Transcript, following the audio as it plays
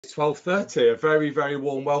It's 12:30. A very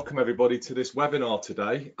warm welcome everybody to this webinar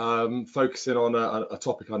today, focusing on a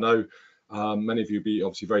topic I know many of you will be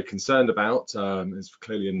obviously very concerned about. It's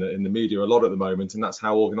clearly in the media a lot at the moment, and that's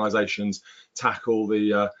how organisations tackle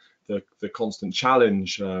the constant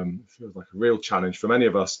challenge. Feels like a real challenge for many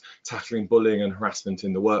of us, tackling bullying and harassment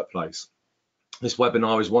in the workplace. This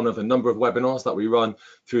webinar is one of a number of webinars that we run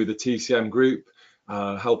through the TCM group,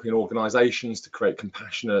 helping organisations to create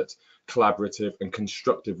compassionate, collaborative and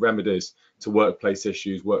constructive remedies to workplace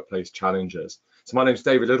issues, workplace challenges. So my name is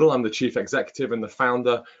David Little. I'm the Chief Executive and the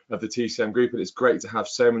founder of the TCM Group, and it's great to have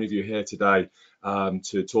so many of you here today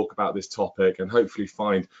to talk about this topic and hopefully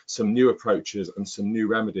find some new approaches and some new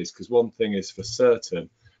remedies, because one thing is for certain,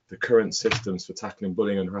 the current systems for tackling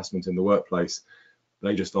bullying and harassment in the workplace,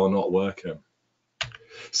 they just are not working.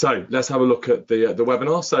 So let's have a look at the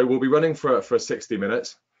webinar. So we'll be running for 60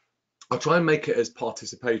 minutes. I'll try and make it as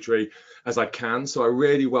participatory as I can. So I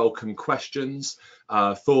really welcome questions,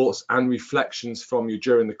 thoughts and reflections from you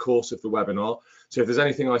during the course of the webinar. So if there's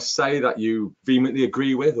anything I say that you vehemently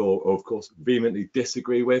agree with or of course vehemently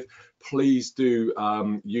disagree with, please do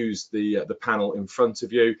use the panel in front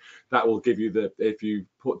of you. That will give you if you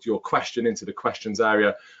put your question into the questions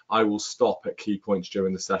area, I will stop at key points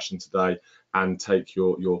during the session today and take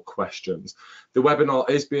your questions. The webinar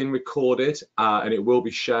is being recorded and it will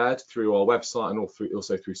be shared through our website and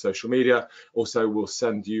also through social media. Also, we'll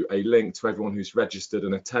send you a link to everyone who's registered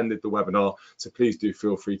and attended the webinar. So please do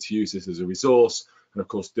feel free to use this as a resource. And of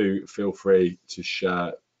course, do feel free to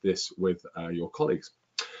share this with your colleagues.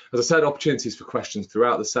 As I said, opportunities for questions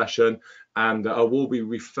throughout the session, and I will be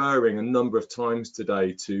referring a number of times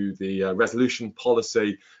today to the resolution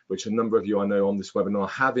policy, which a number of you I know on this webinar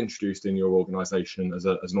have introduced in your organisation as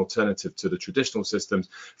an alternative to the traditional systems.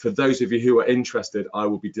 For those of you who are interested, I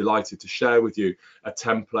will be delighted to share with you a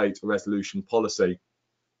template resolution policy.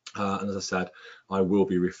 And as I said, I will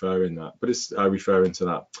be referring to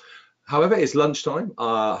that. However, it's lunchtime.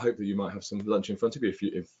 I hope that you might have some lunch in front of you.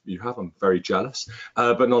 If you have, I'm very jealous.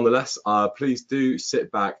 But nonetheless, please do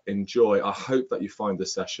sit back, enjoy. I hope that you find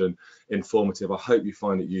this session informative. I hope you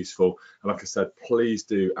find it useful. And like I said, please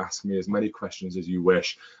do ask me as many questions as you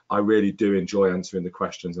wish. I really do enjoy answering the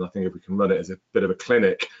questions. And I think if we can run it as a bit of a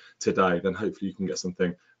clinic today, then hopefully you can get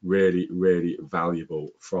something really valuable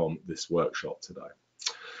from this workshop today.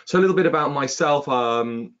 So a little bit about myself.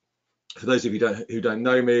 For those of you who don't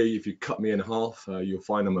know me, if you cut me in half, you'll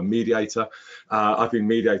find I'm a mediator. I've been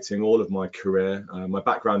mediating all of my career. My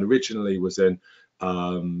background originally was in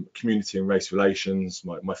community and race relations.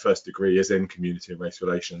 My first degree is in community and race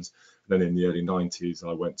relations. Then in the early 90s,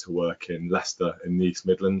 I went to work in Leicester in the East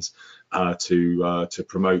Midlands to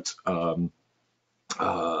promote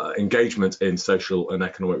engagement in social and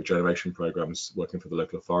economic regeneration programs, working for the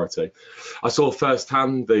local authority. I saw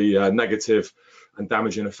firsthand the negative and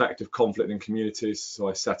damaging effect of conflict in communities, so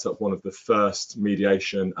I set up one of the first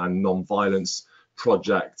mediation and non-violence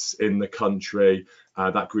projects in the country.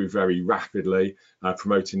 That grew very rapidly,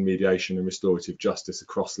 promoting mediation and restorative justice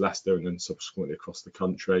across Leicester and then subsequently across the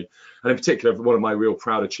country. And in particular, one of my real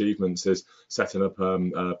proud achievements is setting up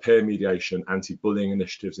peer mediation, anti-bullying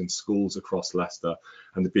initiatives in schools across Leicester.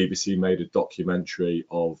 And the BBC made a documentary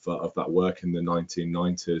of that work in the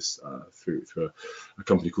 1990s through a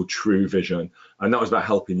company called True Vision. And that was about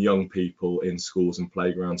helping young people in schools and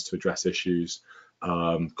playgrounds to address issues,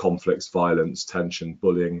 conflicts, violence, tension,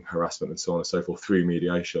 bullying, harassment, and so on and so forth through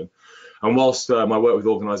mediation. And whilst I work with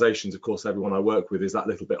organisations, of course, everyone I work with is that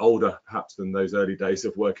little bit older, perhaps, than those early days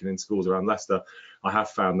of working in schools around Leicester. I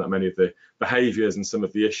have found that many of the behaviours and some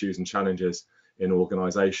of the issues and challenges in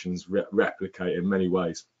organisations replicate in many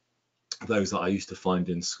ways those that I used to find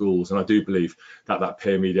in schools. And I do believe that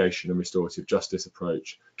peer mediation and restorative justice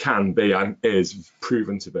approach can be and is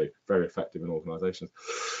proven to be very effective in organisations.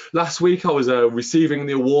 Last week I was receiving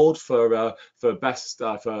the award for best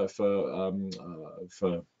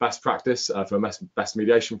practice, for best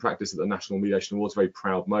mediation practice at the National Mediation Awards. Very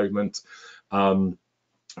proud moment.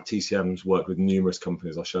 TCM's worked with numerous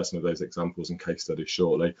companies. I'll share some of those examples and case studies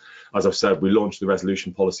shortly. As I've said, we launched the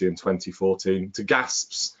resolution policy in 2014 to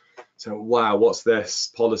gasps. So, wow, what's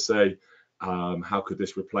this policy? How could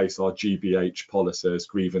this replace our GBH policies,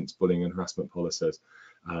 grievance, bullying and harassment policies?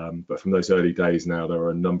 But from those early days now, there are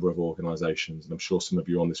a number of organisations, and I'm sure some of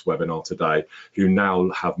you on this webinar today, who now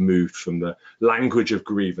have moved from the language of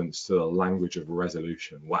grievance to the language of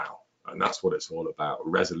resolution. Wow. And that's what it's all about,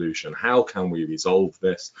 resolution. How can we resolve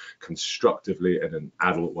this constructively in an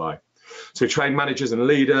adult way? So we train managers and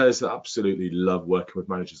leaders. I absolutely love working with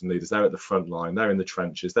managers and leaders. They're at the front line, they're in the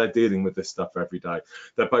trenches, they're dealing with this stuff every day.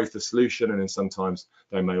 They're both the solution, and then sometimes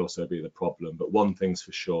they may also be the problem. But one thing's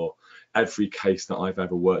for sure, every case that I've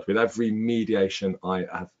ever worked with, every mediation I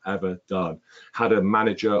have ever done, had a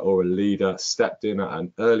manager or a leader stepped in at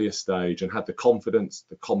an earlier stage and had the confidence,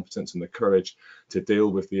 the competence and the courage to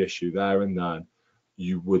deal with the issue there and then,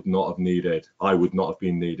 you would not have needed, I would not have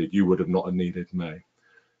been needed, you would have not have needed me.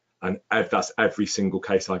 And that's every single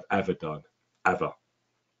case I've ever done, ever.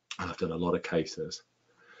 And I've done a lot of cases.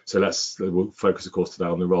 So we'll focus, of course, today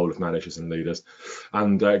on the role of managers and leaders.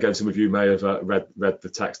 And again, some of you may have read the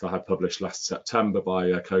text I had published last September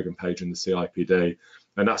by Kogan Page and the CIPD.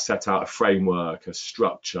 And that set out a framework, a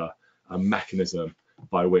structure, a mechanism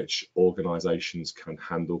by which organisations can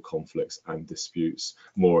handle conflicts and disputes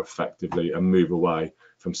more effectively and move away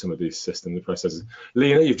from some of these systems and processes.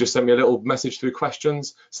 Lena, you've just sent me a little message through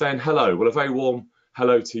questions saying hello. Well, a very warm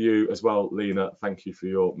hello to you as well, Lena. Thank you for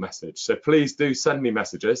your message. So please do send me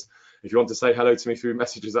messages. If you want to say hello to me through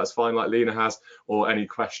messages, that's fine, like Lena has, or any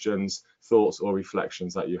questions, thoughts or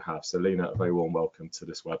reflections that you have. So Lena, a very warm welcome to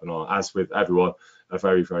this webinar. As with everyone, a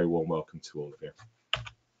very, very warm welcome to all of you.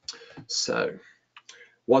 So,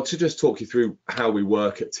 I want to just talk you through how we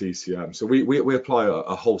work at TCM. So we apply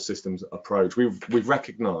a whole systems approach. We've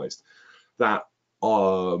recognised that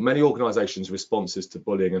many organisations' responses to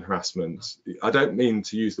bullying and harassment, I don't mean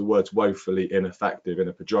to use the words woefully ineffective in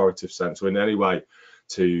a pejorative sense or in any way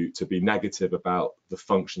to be negative about the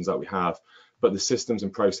functions that we have, but the systems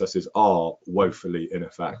and processes are woefully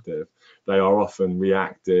ineffective. They are often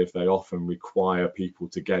reactive. They often require people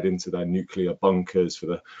to get into their nuclear bunkers for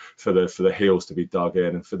the heels to be dug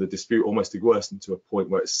in, and for the dispute almost to worsen to a point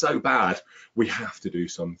where it's so bad we have to do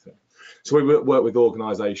something. So we work with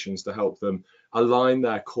organisations to help them align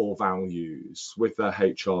their core values with their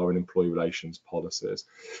HR and employee relations policies,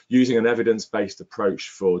 using an evidence-based approach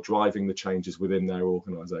for driving the changes within their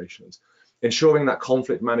organisations. Ensuring that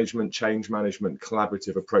conflict management, change management,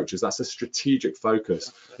 collaborative approaches, that's a strategic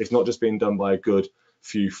focus. It's not just being done by a good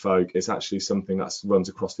few folk, it's actually something that runs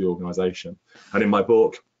across the organisation. And in my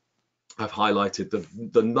book, I've highlighted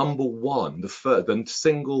the number one, the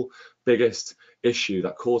single biggest issue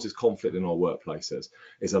that causes conflict in our workplaces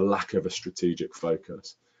is a lack of a strategic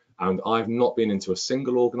focus. And I've not been into a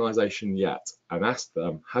single organisation yet and asked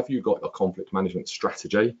them, have you got a conflict management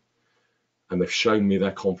strategy? And they've shown me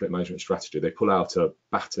their conflict management strategy. They pull out a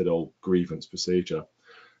battered old grievance procedure.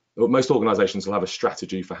 Most organisations will have a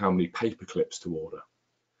strategy for how many paper clips to order.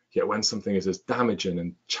 Yet when something is as damaging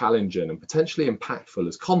and challenging and potentially impactful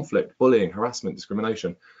as conflict, bullying, harassment,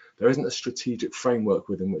 discrimination, there isn't a strategic framework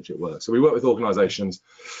within which it works. So we work with organisations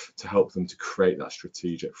to help them to create that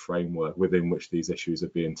strategic framework within which these issues are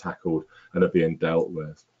being tackled and are being dealt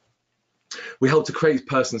with. We help to create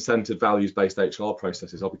person-centred, values-based HR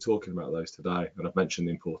processes. I'll be talking about those today, and I've mentioned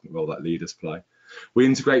the important role that leaders play. We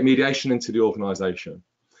integrate mediation into the organisation,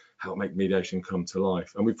 help make mediation come to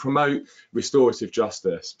life, and we promote restorative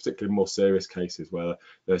justice, particularly in more serious cases where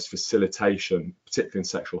there's facilitation, particularly in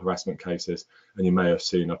sexual harassment cases. And you may have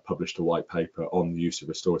seen I've published a white paper on the use of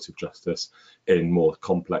restorative justice in more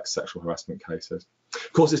complex sexual harassment cases.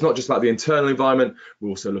 Of course, it's not just about the internal environment, we're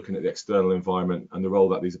also looking at the external environment and the role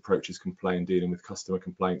that these approaches can play in dealing with customer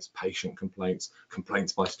complaints, patient complaints,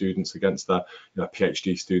 complaints by students against their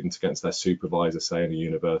PhD students against their supervisor, say in a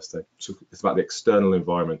university. So it's about the external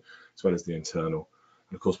environment as well as the internal.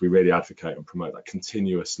 And of course, we really advocate and promote that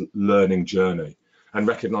continuous learning journey and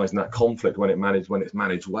recognizing that conflict when it's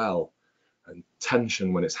managed well, and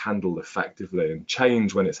tension when it's handled effectively, and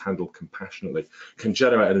change when it's handled compassionately, can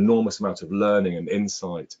generate an enormous amount of learning and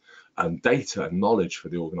insight and data and knowledge for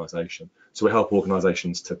the organisation. So we help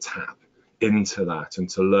organisations to tap into that and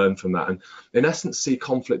to learn from that, and in essence see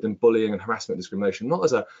conflict and bullying and harassment, discrimination not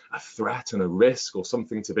as a threat and a risk or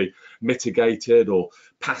something to be mitigated or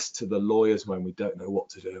passed to the lawyers when we don't know what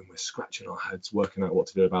to do and we're scratching our heads working out what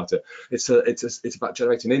to do about it. It's about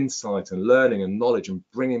generating insight and learning and knowledge and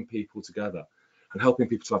bringing people together and helping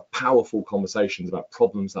people to have powerful conversations about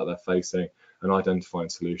problems that they're facing and identifying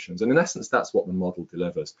solutions. And in essence, that's what the model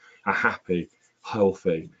delivers: a happy,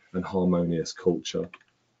 healthy and harmonious culture.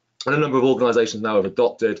 And a number of organisations now have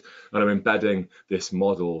adopted and are embedding this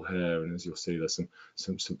model here. And as you'll see, there's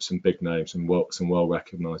some big names and some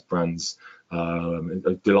well-recognised brands.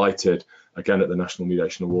 Delighted again at the National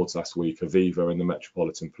Mediation Awards last week, Aviva and the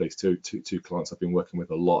Metropolitan Police, two clients I've been working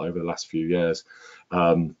with a lot over the last few years.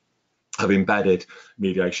 have embedded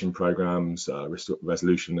mediation programs,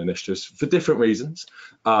 resolution initiatives for different reasons,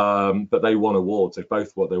 but they won awards.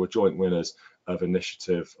 They were joint winners of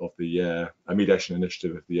Initiative of the Year, a Mediation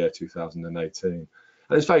Initiative of the Year 2018.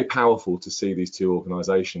 And it's very powerful to see these two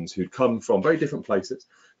organisations who'd come from very different places.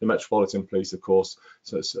 The Metropolitan Police, of course,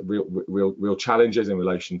 so it's real challenges in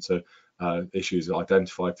relation to issues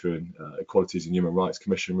identified through an Equalities and Human Rights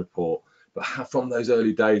Commission report. But from those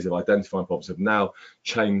early days of identifying problems have now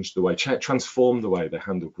changed the way, transformed the way they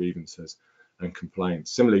handle grievances and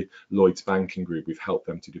complaints. Similarly, Lloyds Banking Group, we've helped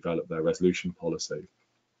them to develop their resolution policy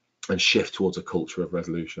and shift towards a culture of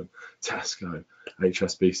resolution. Tesco,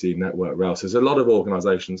 HSBC, Network Rail. So there's a lot of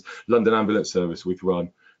organisations. London Ambulance Service, we've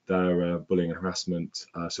run their bullying and harassment,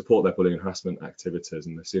 support their bullying and harassment activities,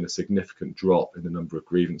 and they've seen a significant drop in the number of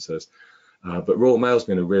grievances. But Royal Mail's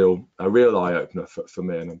been a real eye-opener for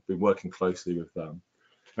me, and I've been working closely with them.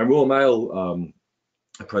 And Royal Mail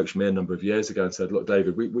approached me a number of years ago and said, look,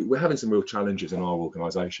 David, we're having some real challenges in our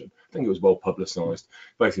organisation. I think it was well publicised,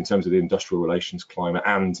 both in terms of the industrial relations climate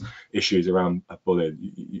and issues around bullying.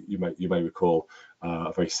 You may recall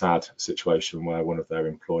a very sad situation where one of their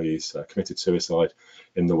employees committed suicide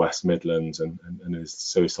in the West Midlands, and his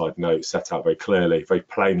suicide note set out very clearly, very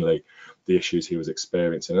plainly, the issues he was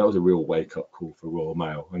experiencing. And that was a real wake-up call for Royal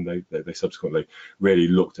Mail, and they subsequently really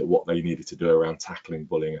looked at what they needed to do around tackling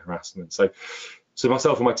bullying and harassment. So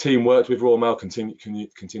myself and my team worked with Royal Mail, continue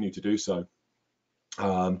to do so,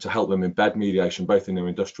 to help them embed mediation, both in their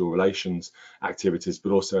industrial relations activities,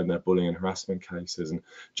 but also in their bullying and harassment cases. And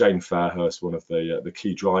Jane Fairhurst, one of the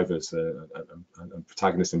key drivers and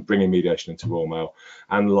protagonists in bringing mediation into Royal Mail,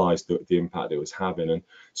 analysed the impact it was having, and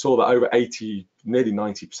saw that over nearly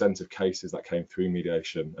 90% of cases that came through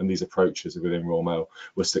mediation and these approaches within Royal Mail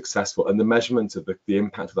were successful. And the measurement of the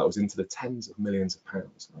impact of that was into the tens of millions of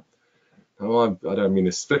pounds. Now, I don't mean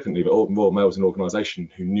this flippantly, but Royal Mail was an organisation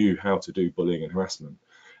who knew how to do bullying and harassment,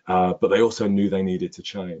 but they also knew they needed to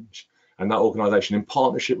change. And that organisation, in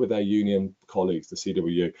partnership with their union colleagues, the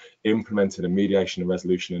CWU, implemented a mediation and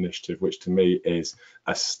resolution initiative, which to me is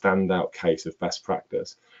a standout case of best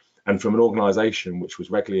practice. And from an organisation which was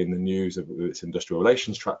regularly in the news of its industrial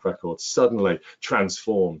relations track record, suddenly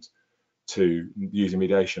transformed to using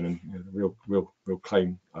mediation. And the real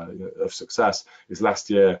claim of success is last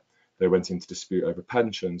year, they went into dispute over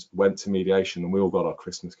pensions, went to mediation, and we all got our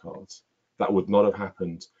Christmas cards. That would not have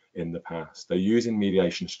happened in the past. They're using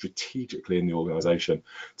mediation strategically in the organisation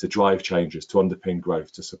to drive changes, to underpin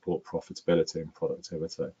growth, to support profitability and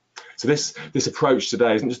productivity. So this approach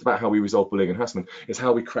today isn't just about how we resolve bullying and harassment, it's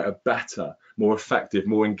how we create a better, more effective,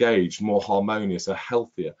 more engaged, more harmonious, a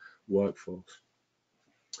healthier workforce.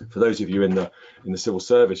 For those of you in the civil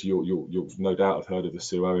service, you'll no doubt have heard of the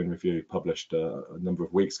Sue Owen review published a number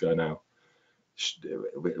of weeks ago now.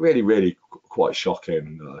 Really quite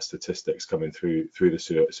shocking statistics coming through the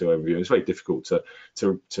Sue Owen review. It's very difficult to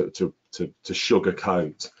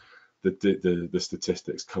sugarcoat the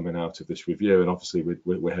statistics coming out of this review, and obviously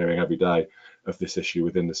we're hearing every day of this issue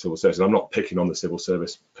within the civil service. And I'm not picking on the civil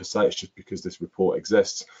service per se, it's just because this report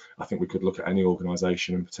exists. I think we could look at any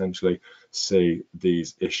organisation and potentially see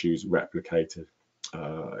these issues replicated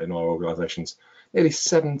in our organisations. Nearly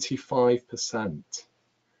 75%,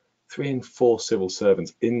 3 in 4 civil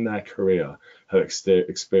servants in their career have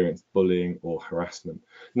experienced bullying or harassment.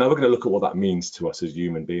 Now we're going to look at what that means to us as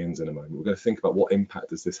human beings in a moment. We're going to think about what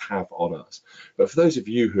impact does this have on us. But for those of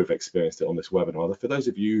you who have experienced it on this webinar, for those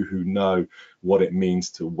of you who know what it means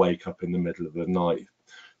to wake up in the middle of the night,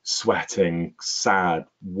 sweating, sad,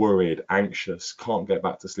 worried, anxious, can't get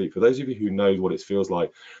back to sleep. For those of you who know what it feels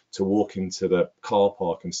like to walk into the car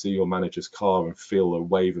park and see your manager's car and feel a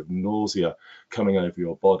wave of nausea coming over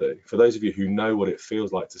your body. For those of you who know what it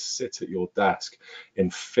feels like to sit at your desk in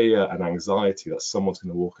fear and anxiety that someone's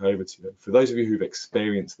going to walk over to you. For those of you who've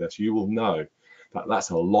experienced this, you will know that that's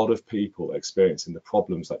a lot of people experiencing the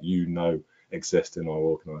problems that you know exist in our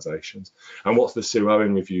organisations. And what the Sue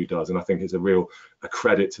Owen review does, and I think it's a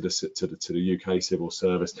credit to the UK civil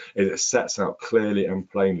service, is it sets out clearly and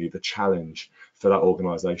plainly the challenge for that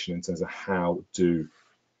organisation in terms of how do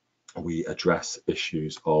we address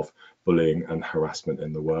issues of bullying and harassment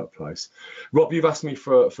in the workplace. Rob, you've asked me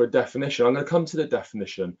for a definition. I'm going to come to the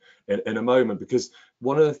definition in a moment, because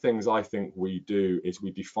one of the things I think we do is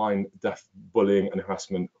we define bullying and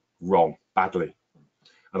harassment wrong, badly.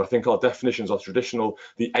 And I think our definitions are traditional,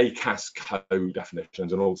 the ACAS code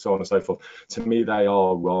definitions and all so on and so forth. To me, they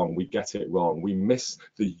are wrong. We get it wrong. We miss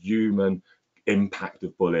the human impact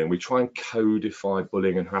of bullying. We try and codify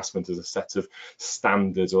bullying and harassment as a set of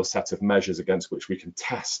standards or a set of measures against which we can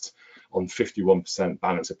test on 51%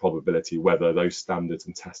 balance of probability whether those standards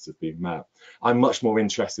and tests have been met. I'm much more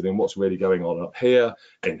interested in what's really going on up here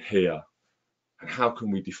and here. And how can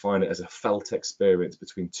we define it as a felt experience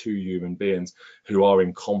between two human beings who are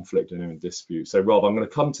in conflict and in dispute? So Rob, I'm going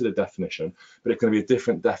to come to the definition, but it's going to be a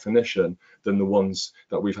different definition than the ones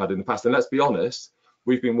that we've had in the past. And let's be honest,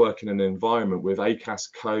 we've been working in an environment with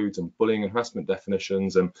ACAS codes and bullying and harassment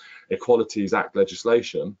definitions and Equalities Act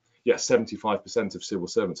legislation, yet 75% of civil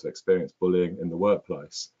servants have experienced bullying in the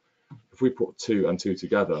workplace. If we put 2 and 2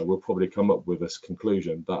 together, we'll probably come up with this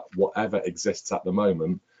conclusion that whatever exists at the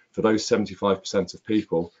moment, for those 75% of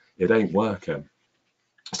people, it ain't working.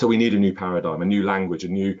 So we need a new paradigm, a new language, a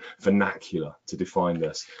new vernacular to define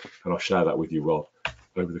this. And I'll share that with you, Rob,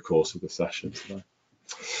 over the course of the session today.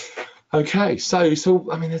 Okay, so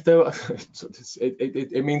I mean,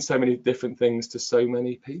 it means so many different things to so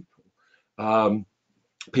many people.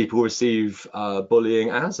 People receive bullying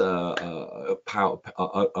as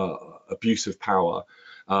abuse of power,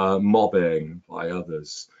 mobbing by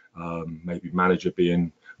others, maybe manager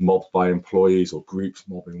being mobbed by employees or groups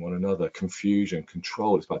mobbing one another, confusion,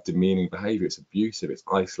 control. It's about demeaning behavior, it's abusive, it's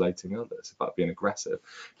isolating others, it's about being aggressive,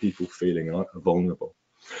 people feeling vulnerable.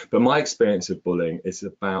 But my experience of bullying is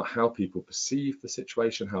about how people perceive the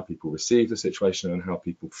situation, how people receive the situation, and how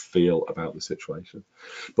people feel about the situation.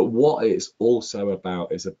 But what it's also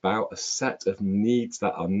about is about a set of needs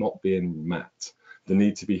that are not being met. The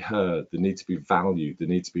need to be heard, the need to be valued, the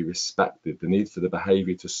need to be respected, the need for the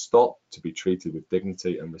behaviour to stop, to be treated with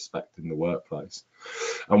dignity and respect in the workplace.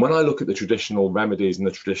 And when I look at the traditional remedies and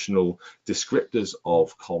the traditional descriptors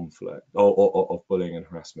of conflict or of bullying and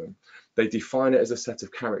harassment, they define it as a set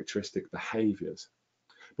of characteristic behaviours.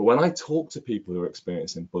 But when I talk to people who are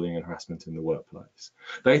experiencing bullying and harassment in the workplace,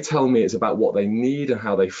 they tell me it's about what they need and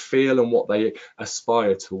how they feel and what they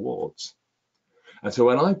aspire towards. And so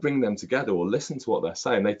when I bring them together or listen to what they're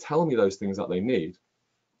saying, they tell me those things that they need,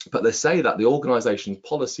 but they say that the organization's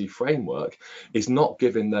policy framework is not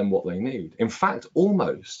giving them what they need. In fact,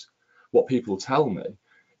 almost what people tell me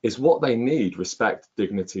is what they need, respect,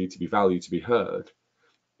 dignity, to be valued, to be heard,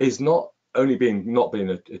 is not only not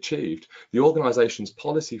being achieved. The organization's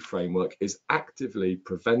policy framework is actively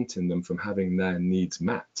preventing them from having their needs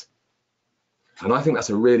met. And I think that's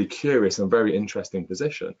a really curious and very interesting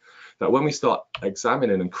position, that when we start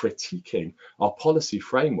examining and critiquing our policy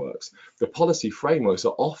frameworks, the policy frameworks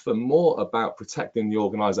are often more about protecting the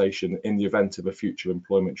organisation in the event of a future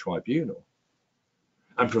employment tribunal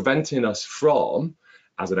and preventing us from,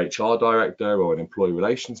 as an HR director or an employee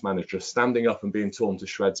relations manager, standing up and being torn to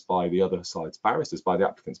shreds by the other side's barristers, by the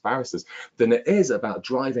applicant's barristers, than it is about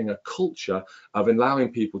driving a culture of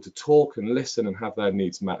allowing people to talk and listen and have their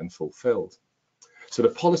needs met and fulfilled. So the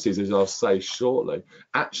policies, as I'll say shortly,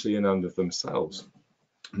 actually in and of themselves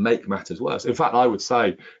make matters worse. In fact, I would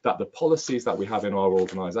say that the policies that we have in our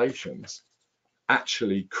organisations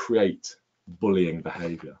actually create bullying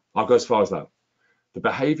behaviour. I'll go as far as that. The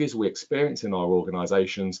behaviours we experience in our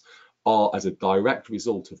organisations are as a direct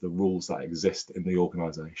result of the rules that exist in the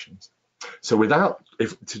organisations. So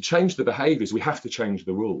to change the behaviours, we have to change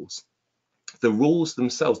the rules. The rules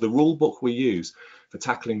themselves, the rule book we use for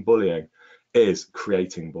tackling bullying, is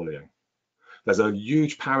creating bullying. There's a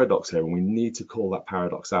huge paradox here, and we need to call that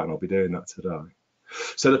paradox out, and I'll be doing that today.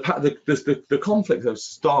 So the conflict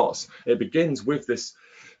starts, it begins with this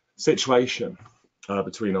situation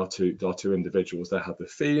between our two individuals. They have the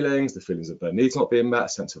feelings of their needs not being met, a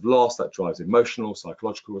sense of loss that drives emotional,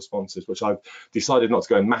 psychological responses, which I've decided not to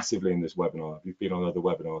go in massively in this webinar. If you've been on other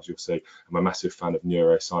webinars, you'll see I'm a massive fan of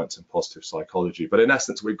neuroscience and positive psychology. But in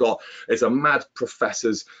essence, it's a mad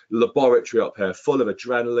professor's laboratory up here full of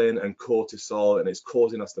adrenaline and cortisol, and it's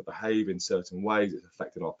causing us to behave in certain ways. It's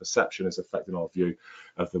affecting our perception, it's affecting our view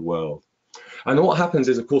of the world. And what happens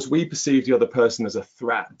is, of course, we perceive the other person as a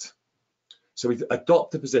threat. So we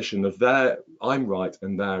adopt the position of I'm right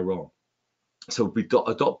and they're wrong. So we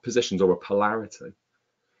adopt positions or a polarity.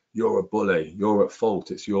 You're a bully, you're at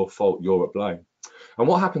fault, it's your fault, you're at blame. And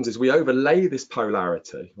what happens is we overlay this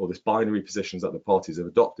polarity or this binary positions that the parties have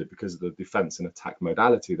adopted because of the defence and attack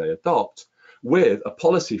modality they adopt with a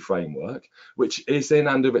policy framework which is in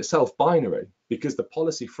and of itself binary, because the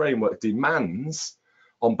policy framework demands,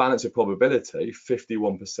 on balance of probability,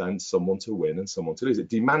 51% someone to win and someone to lose. It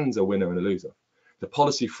demands a winner and a loser. The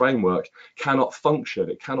policy framework cannot function,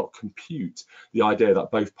 it cannot compute the idea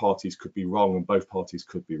that both parties could be wrong and both parties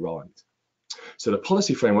could be right. So the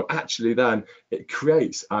policy framework actually then, it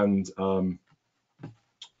creates and, oh,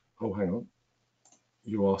 hang on.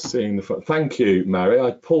 You are seeing the, thank you, Mary.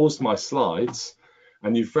 I paused my slides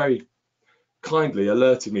and you very kindly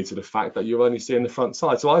alerted me to the fact that you're only seeing the front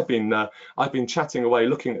side. So I've been chatting away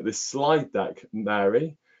looking at this slide deck,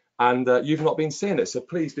 Mary, and you've not been seeing it. So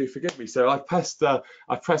please do forgive me. So I pressed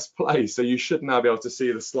play, so you should now be able to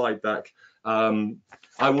see the slide deck.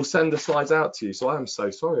 I will send the slides out to you. So I am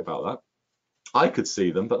so sorry about that. I could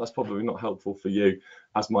see them, but that's probably not helpful for you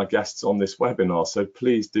as my guests on this webinar. So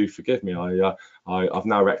please do forgive me. I've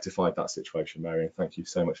now rectified that situation, Mary, and thank you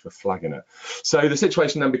so much for flagging it. So the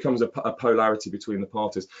situation then becomes a polarity between the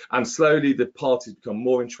parties, and slowly the parties become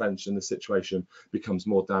more entrenched and the situation becomes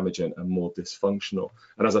more damaging and more dysfunctional.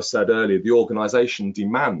 And as I said earlier, the organisation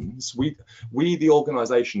demands, we the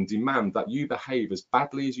organisation demand that you behave as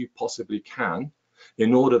badly as you possibly can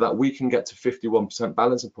in order that we can get to 51%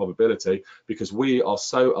 balance of probability, because we are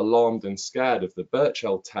so alarmed and scared of the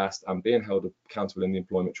Birchall test and being held accountable in the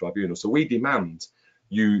employment tribunal. So we demand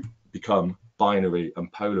you become binary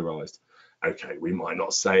and polarized. Okay, we might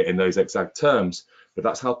not say it in those exact terms, but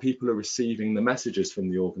that's how people are receiving the messages from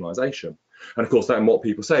the organization. And of course, then what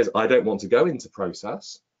people say is, I don't want to go into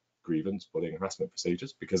process, grievance, bullying, harassment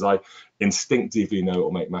procedures, because I instinctively know it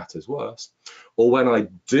will make matters worse. Or when I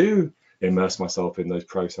do immerse myself in those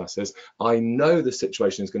processes, I know the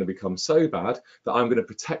situation is going to become so bad that I'm going to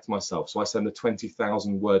protect myself. So I send a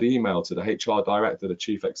 20,000 word email to the HR director, the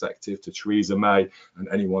chief executive, to Theresa May, and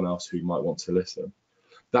anyone else who might want to listen.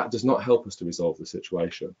 That does not help us to resolve the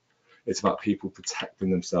situation. It's about people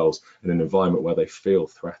protecting themselves in an environment where they feel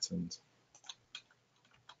threatened.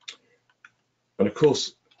 And of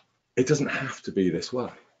course, it doesn't have to be this way.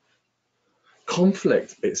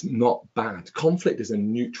 Conflict is not bad. Conflict is a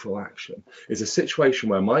neutral action. It's a situation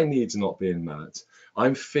where my needs are not being met.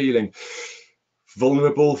 I'm feeling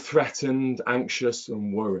vulnerable, threatened, anxious,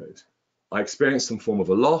 and worried. I experience some form of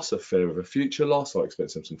a loss, a fear of a future loss, or I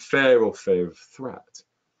experience some fear or fear of threat.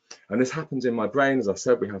 And this happens in my brain. As I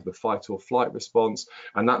said, we have the fight or flight response,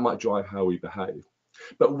 and that might drive how we behave.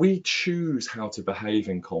 But we choose how to behave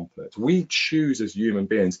in conflict. We choose as human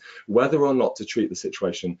beings whether or not to treat the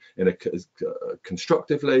situation in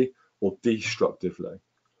constructively or destructively.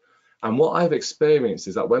 And what I've experienced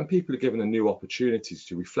is that when people are given a new opportunity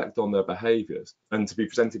to reflect on their behaviours and to be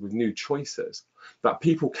presented with new choices, that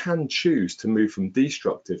people can choose to move from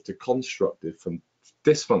destructive to constructive, from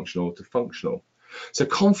dysfunctional to functional. So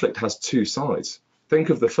conflict has two sides. Think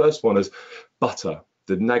of the first one as butter.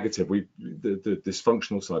 The negative, the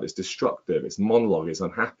dysfunctional side is destructive, it's monologue, it's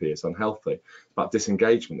unhappy, it's unhealthy, it's about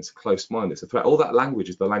disengagement, it's a close mind, it's a threat. All that language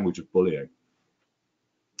is the language of bullying.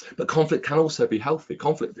 But conflict can also be healthy.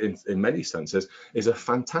 Conflict, in many senses, is a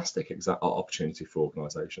fantastic opportunity for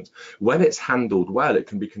organisations. When it's handled well, it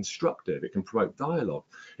can be constructive, it can promote dialogue,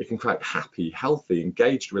 it can create happy, healthy,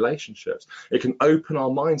 engaged relationships. It can open our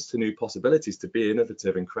minds to new possibilities, to be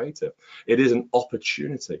innovative and creative. It is an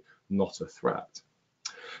opportunity, not a threat.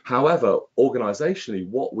 However, organisationally,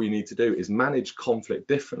 what we need to do is manage conflict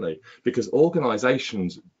differently, because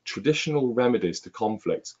organisations' traditional remedies to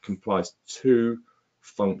conflict comprise two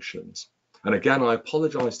functions. And again, I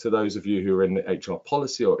apologise to those of you who are in the HR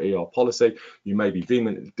policy or ER policy. You may be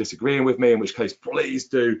vehemently disagreeing with me, in which case, please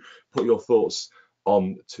do put your thoughts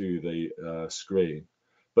onto the screen.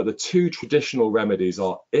 But the two traditional remedies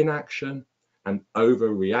are inaction and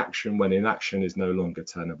overreaction when inaction is no longer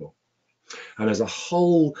tenable. And there's a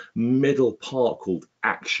whole middle part called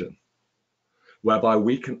action, whereby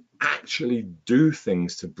we can actually do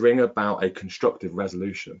things to bring about a constructive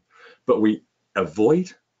resolution. But we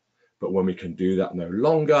avoid, but when we can do that no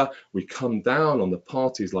longer, we come down on the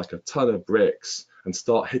parties like a ton of bricks and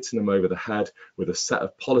start hitting them over the head with a set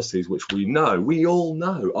of policies which we all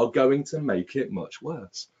know, are going to make it much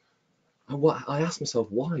worse. And I ask myself,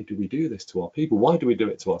 why do we do this to our people? Why do we do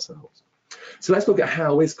it to ourselves? So let's look at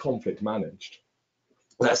how is conflict managed.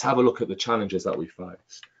 Let's have a look at the challenges that we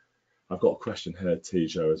face. I've got a question here,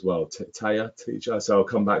 Tijo, as well. Taya, Tijo, so I'll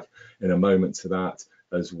come back in a moment to that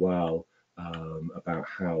as well, about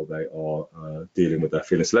how they are dealing with their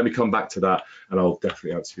feelings. So let me come back to that and I'll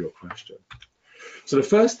definitely answer your question. So the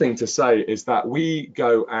first thing to say is that we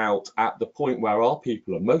go out at the point where our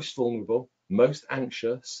people are most vulnerable, most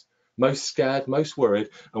anxious, most scared, most worried,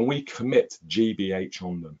 and we commit GBH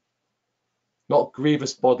on them. Not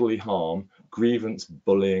grievous bodily harm, grievance,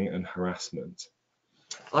 bullying and harassment.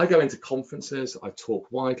 I go into conferences, I talk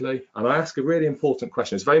widely, and I ask a really important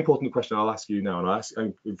question. It's a very important question I'll ask you now, and I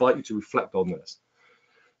invite you to reflect on this.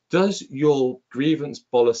 Does your grievance,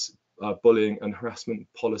 bullying and harassment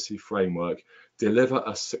policy framework deliver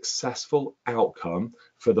a successful outcome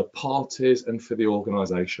for the parties and for the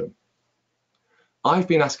organisation? I've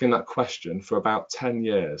been asking that question for about 10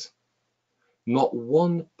 years. Not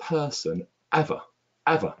one person ever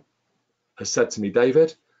has said to me,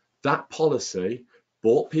 David, that policy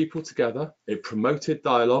brought people together, it promoted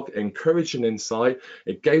dialogue, encouraged an insight,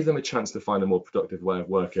 it gave them a chance to find a more productive way of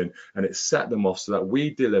working, and it set them off so that we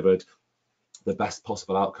delivered the best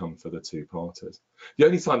possible outcome for the two parties. The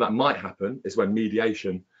only time that might happen is when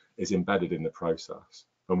mediation is embedded in the process,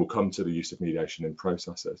 and we'll come to the use of mediation in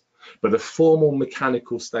processes. But the formal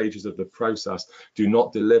mechanical stages of the process do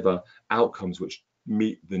not deliver outcomes which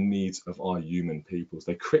meet the needs of our human peoples.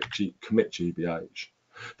 They commit GBH.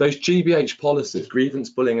 Those GBH policies, grievance,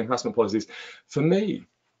 bullying and harassment policies, for me,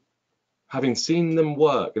 having seen them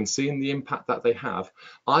work and seen the impact that they have,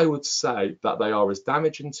 I would say that they are as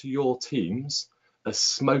damaging to your teams as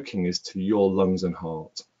smoking is to your lungs and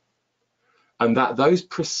heart. And that those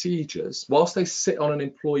procedures, whilst they sit on an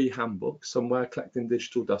employee handbook somewhere collecting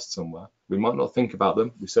digital dust somewhere, we might not think about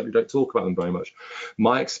them, we certainly don't talk about them very much.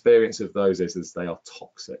 My experience of those is they are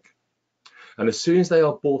toxic. And as soon as they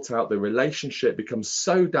are bought out, the relationship becomes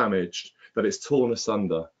so damaged that it's torn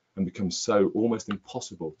asunder and becomes so almost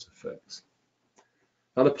impossible to fix.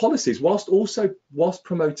 Now, the policies, whilst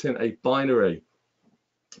promoting a binary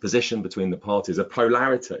position between the parties, a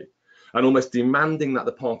polarity, and almost demanding that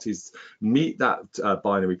the parties meet that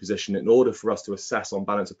binary position in order for us to assess on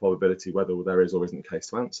balance of probability whether there is or isn't a case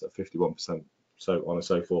to answer, 51%, so on and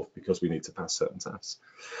so forth, because we need to pass certain tests.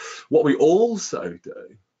 What we also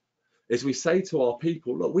do is we say to our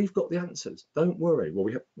people, look, we've got the answers, don't worry. Well,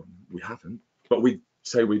 we haven't, but we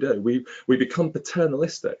say we do. We become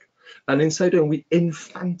paternalistic, and in so doing, we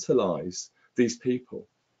infantilize these people.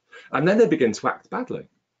 And then they begin to act badly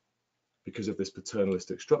because of this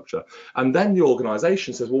paternalistic structure. And then the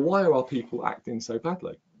organization says, well, why are our people acting so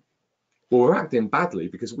badly? Well, we're acting badly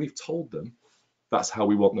because we've told them that's how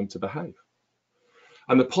we want them to behave.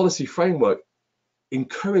 And the policy framework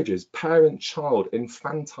encourages parent-child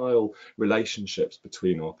infantile relationships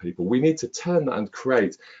between our people. We need to turn that and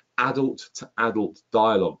create adult-to-adult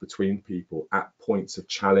dialogue between people at points of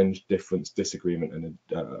challenge, difference, disagreement,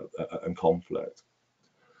 and conflict.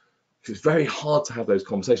 It's very hard to have those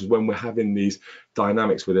conversations when we're having these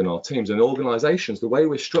dynamics within our teams. And organizations, the way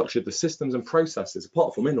we're structured, the systems and processes,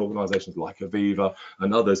 apart from in organizations like Aviva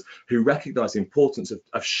and others who recognize the importance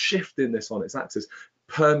of shifting this on its axis,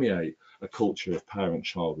 permeate a culture of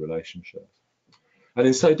parent-child relationships. And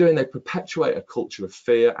in so doing, they perpetuate a culture of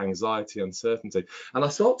fear, anxiety, uncertainty. And I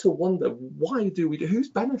start to wonder, why do we do? Who's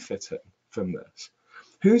benefiting from this?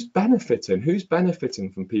 Who's benefiting? Who's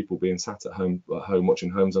benefiting from people being sat at home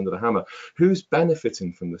watching Homes Under the Hammer? Who's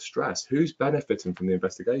benefiting from the stress? Who's benefiting from the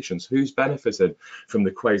investigations? Who's benefiting from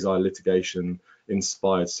the quasi-litigation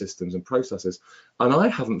inspired systems and processes? And I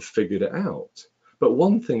haven't figured it out. But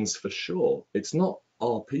one thing's for sure, it's not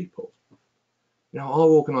our people. You know, our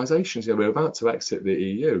organisations, we're about to exit the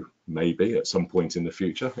EU, maybe at some point in the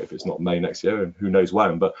future, if it's not May next year, and who knows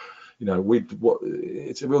when. But you know,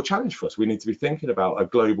 it's a real challenge for us. We need to be thinking about a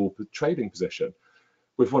global trading position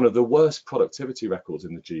with one of the worst productivity records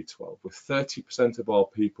in the G12, with 30% of our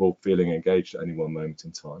people feeling engaged at any one moment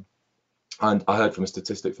in time. And I heard from a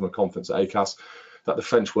statistic from a conference at ACAS that the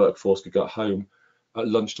French workforce could go home at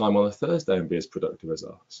lunchtime on a Thursday and be as productive as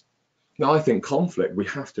us. Now, I think conflict, we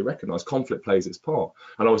have to recognise conflict plays its part.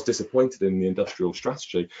 And I was disappointed in the industrial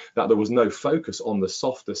strategy that there was no focus on the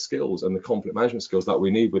softer skills and the conflict management skills that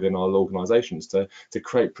we need within our organisations to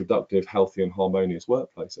create productive, healthy and harmonious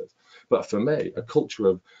workplaces. But for me, a culture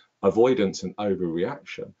of avoidance and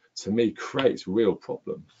overreaction, to me, creates real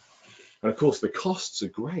problems. And of course, the costs are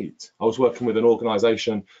great. I was working with an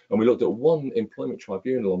organisation and we looked at one employment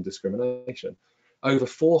tribunal on discrimination. Over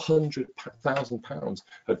 £400,000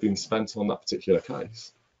 had been spent on that particular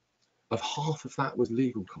case. Of half of that was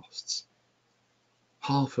legal costs.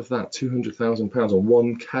 Half of that, £200,000 on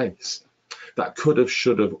one case that could have,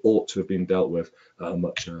 should have, ought to have been dealt with at a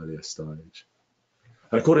much earlier stage.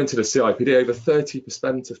 And according to the CIPD, over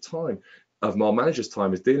 30% of time of our manager's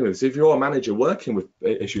time is dealing with this. If you're a manager working with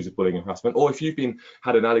issues of bullying and harassment, or if you've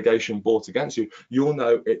had an allegation brought against you, you'll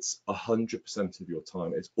know it's 100% of your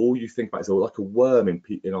time. It's all you think about. It's like a worm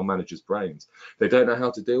in our managers' brains. They don't know how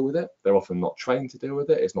to deal with it. They're often not trained to deal with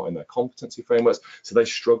it. It's not in their competency frameworks, so they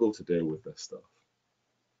struggle to deal with this stuff.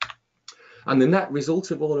 And the net result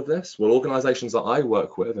of all of this, well, organisations that I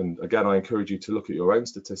work with, and again, I encourage you to look at your own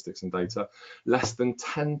statistics and data, less than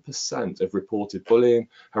 10% of reported bullying,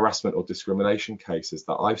 harassment or discrimination cases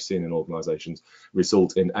that I've seen in organisations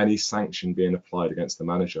result in any sanction being applied against the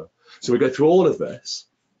manager. So we go through all of this,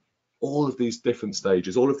 all of these different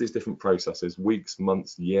stages, all of these different processes, weeks,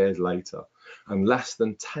 months, years later, and less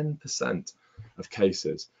than 10% of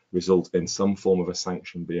cases result in some form of a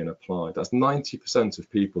sanction being applied. That's 90% of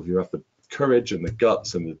people who have the courage and the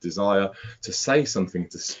guts and the desire to say something,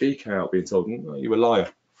 to speak out, being told, no, you're a liar.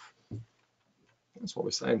 That's what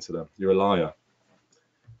we're saying to them. You're a liar.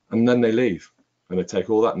 And then they leave and they take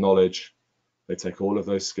all that knowledge, they take all of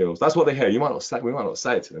those skills. That's what they hear. We might not say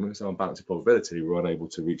it to them. We say on balancing probability, we're unable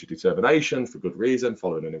to reach a determination for good reason,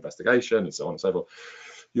 following an investigation, and so on and so forth.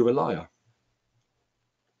 You're a liar.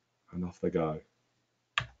 And off they go.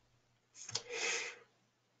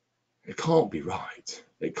 It can't be right.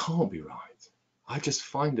 It can't be right. I just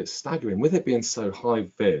find it staggering, with it being so high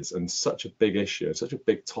vis and such a big issue, such a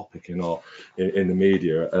big topic in the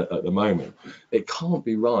media at the moment. It can't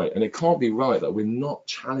be right, and it can't be right that we're not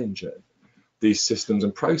challenging these systems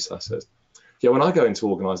and processes. Yeah, when I go into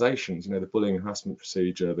organisations, the bullying and harassment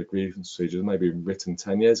procedure, the grievance procedure, maybe written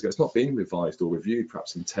 10 years ago. It's not been revised or reviewed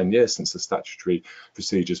perhaps in 10 years since the statutory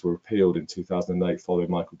procedures were repealed in 2008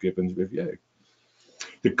 following Michael Gibbons' review.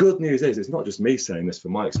 The good news is, it's not just me saying this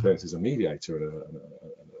from my experience as a mediator and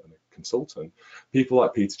a consultant. People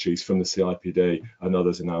like Peter Cheese from the CIPD and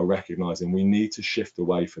others are now recognising we need to shift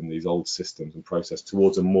away from these old systems and process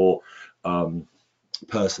towards a more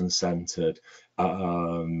person-centered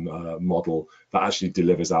model that actually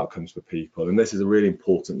delivers outcomes for people. And this is a really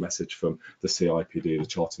important message from the CIPD, the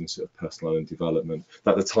Charter Institute of Personal and Development,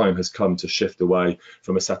 that the time has come to shift away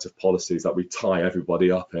from a set of policies that we tie everybody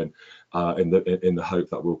up in the hope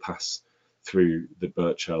that we'll pass through the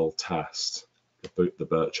Birchall test. The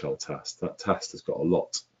Birchall test. That test has got a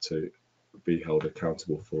lot to be held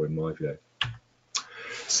accountable for, in my view.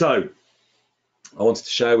 So I wanted to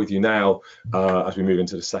share with you now, as we move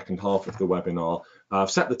into the second half of the webinar,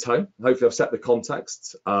 I've set the tone. Hopefully I've set the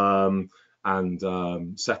context and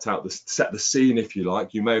set the scene, if you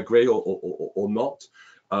like. You may agree or not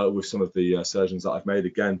with some of the assertions that I've made.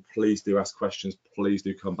 Again, please do ask questions. Please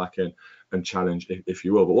do come back in and challenge if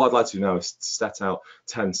you will. But what I'd like to do now is set out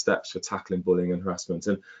 10 steps for tackling bullying and harassment.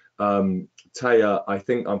 And Taya, I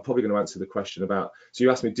think I'm probably going to answer the question about, so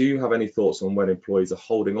you asked me, do you have any thoughts on when employees are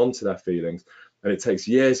holding on to their feelings and it takes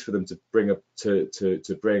years for them to bring up to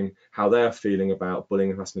bring how they're feeling about bullying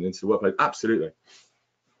and harassment into the workplace? Absolutely.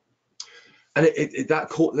 And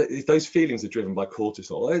those feelings are driven by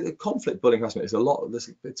cortisol. Conflict, bullying, harassment is a lot.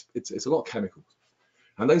 It's a lot of chemicals.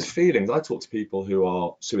 And those feelings, I talk to people who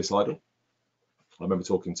are suicidal. I remember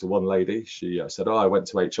talking to one lady. She said, "Oh, I went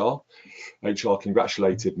to HR. HR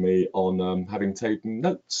congratulated me on having taken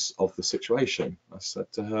notes of the situation." I said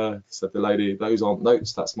to her, said the lady, "Those aren't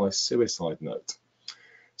notes. That's my suicide note."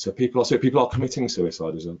 So people are committing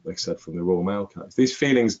suicide, as they said from the Royal Mail case. These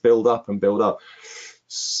feelings build up and build up.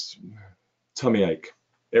 Tummy ache,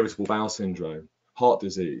 irritable bowel syndrome, heart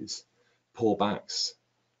disease, poor backs,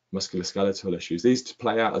 musculoskeletal issues. These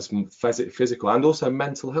play out as physical and also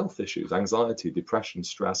mental health issues, anxiety, depression,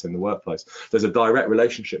 stress in the workplace. There's a direct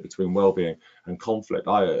relationship between well-being and conflict.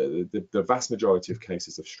 The vast majority of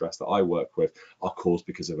cases of stress that I work with are caused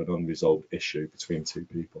because of an unresolved issue between two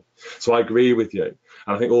people. So I agree with you. And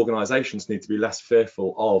I think organisations need to be less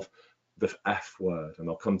fearful of the F word, and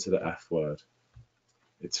I'll come to the F word.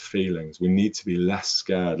 It's feelings. We need to be less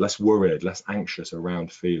scared, less worried, less anxious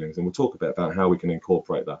around feelings. And we'll talk a bit about how we can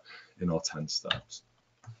incorporate that in our 10 steps.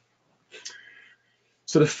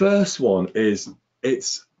 So the first one is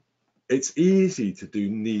it's easy to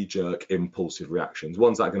do knee-jerk impulsive reactions,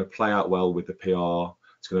 ones that are going to play out well with the PR.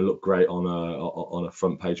 It's going to look great on a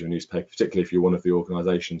front page of a newspaper, particularly if you're one of the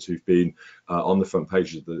organisations who've been on the front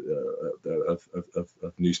pages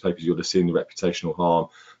of newspapers. You'll have seen the reputational harm.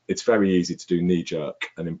 It's very easy to do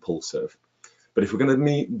knee-jerk and impulsive. But if we're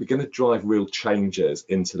going to drive real changes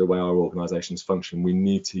into the way our organisations function, we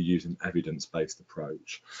need to use an evidence-based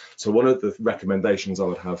approach. So one of the recommendations I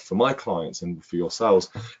would have for my clients and for yourselves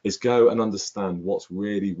is go and understand what's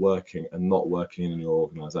really working and not working in your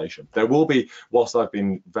organisation. There will be, whilst I've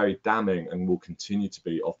been very damning and will continue to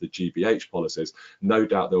be of the GBH policies, no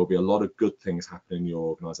doubt there will be a lot of good things happening in your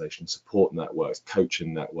organisation: support networks,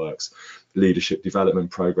 coaching networks, leadership development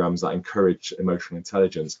programs that encourage emotional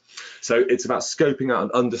intelligence. So it's about scoping out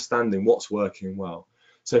and understanding what's working well.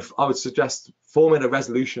 So I would suggest forming a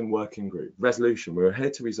resolution working group. Resolution, we're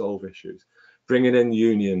here to resolve issues. Bringing in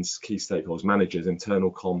unions, key stakeholders, managers,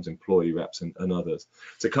 internal comms, employee reps and others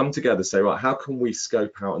to come together, say, right, how can we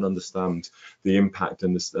scope out and understand the impact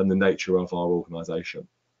and the nature of our organisation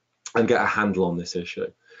and get a handle on this issue.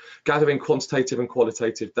 Gathering quantitative and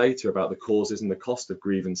qualitative data about the causes and the cost of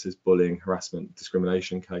grievances, bullying, harassment,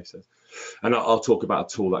 discrimination cases. And I'll talk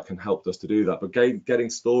about a tool that can help us to do that, but getting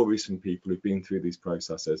stories from people who've been through these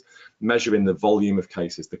processes, measuring the volume of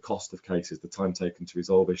cases, the cost of cases, the time taken to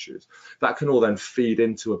resolve issues. That can all then feed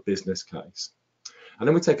into a business case. And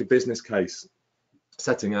then we take a business case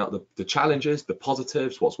setting out the challenges, the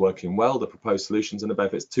positives, what's working well, the proposed solutions, and the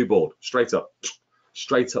benefits to board, straight up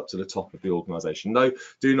to the top of the organisation. No,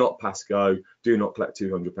 do not pass go, do not collect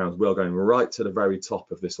 £200. We are going right to the very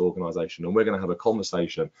top of this organisation, and we're going to have a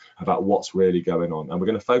conversation about what's really going on. And we're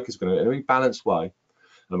going to focus, in a really balanced way,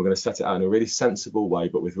 and we're going to set it out in a really sensible way,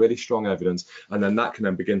 but with really strong evidence, and then that can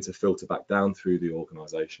then begin to filter back down through the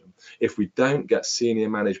organisation. If we don't get senior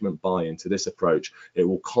management buy-in to this approach, it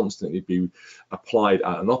will constantly be applied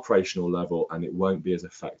at an operational level, and it won't be as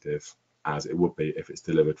effective as it would be if it's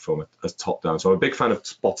delivered from a top-down. So I'm a big fan of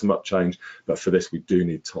bottom-up change, but for this we do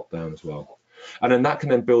need top-down as well. And then that can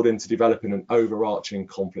then build into developing an overarching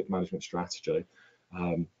conflict management strategy.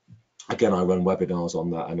 Again, I run webinars on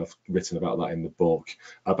that, and I've written about that in the book,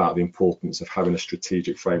 about the importance of having a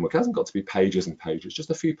strategic framework. It hasn't got to be pages and pages, just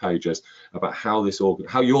a few pages about how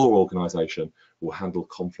your organisation will handle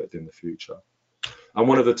conflict in the future. And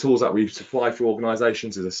one of the tools that we supply for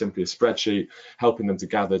organisations is simply a spreadsheet, helping them to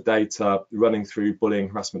gather data, running through bullying,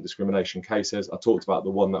 harassment, discrimination cases. I talked about the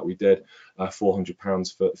one that we did,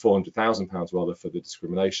 £400,000 rather, for the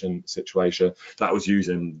discrimination situation. That was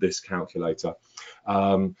using this calculator.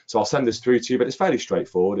 So I'll send this through to you, but it's fairly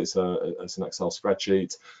straightforward. It's an Excel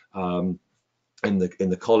spreadsheet. In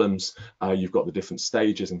the columns, you've got the different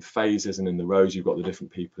stages and phases, and in the rows, you've got the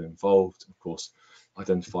different people involved. Of course,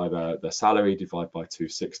 identify their salary, divide by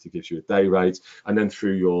 260 gives you a day rate, and then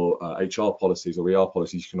through your HR policies or ER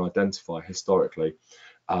policies, you can identify historically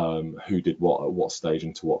who did what at what stage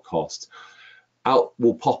and to what cost. Out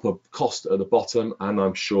will pop a cost at the bottom, and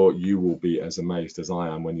I'm sure you will be as amazed as I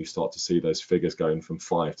am when you start to see those figures going from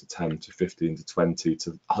 5 to 10 to 15 to 20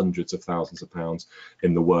 to hundreds of thousands of pounds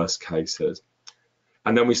in the worst cases.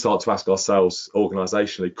 And then we start to ask ourselves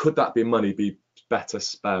organisationally, could that money be better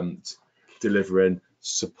spent delivering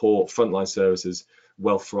support, frontline services,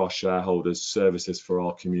 wealth for our shareholders, services for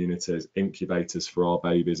our communities, incubators for our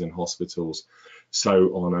babies in hospitals,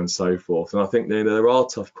 so on and so forth. And I think there are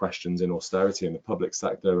tough questions in austerity in the public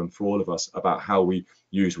sector and for all of us about how we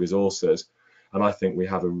use resources. And I think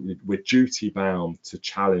we're duty bound to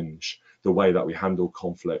challenge the way that we handle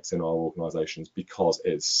conflicts in our organisations, because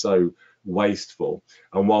it's so wasteful.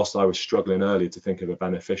 And whilst I was struggling earlier to think of a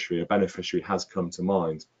beneficiary has come to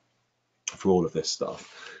mind for all of this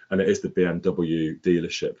stuff, and it is the BMW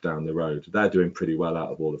dealership down the road. They're doing pretty well out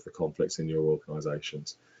of all of the conflicts in your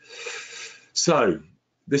organisations. So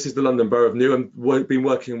this is the London Borough of Newham. We've been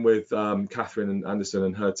working with Catherine Anderson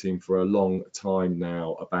and her team for a long time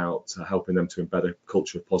now about helping them to embed a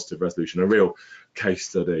culture of positive resolution, a real case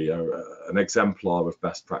study, an exemplar of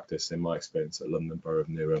best practice in my experience at London Borough of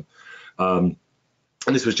Newham.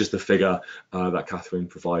 And this was just a figure that Catherine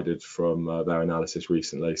provided from their analysis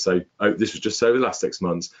recently. So this was just over the last 6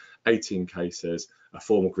 months, 18 cases, a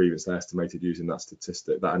formal grievance they estimated using that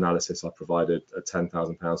statistic, that analysis I provided at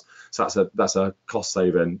 £10,000. So that's a cost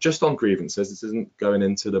saving just on grievances. This isn't going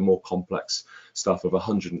into the more complex stuff of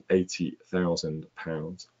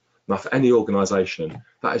 £180,000. Now, for any organisation,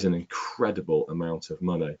 that is an incredible amount of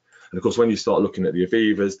money. And of course, when you start looking at the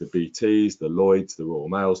Avivas, the BTs, the Lloyds, the Royal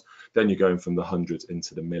Mails, then you're going from the hundreds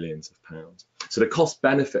into the millions of pounds. So the cost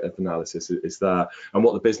benefit of analysis is there. And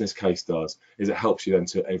what the business case does is it helps you then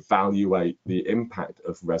to evaluate the impact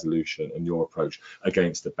of resolution and your approach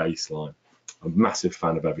against the baseline. I'm a massive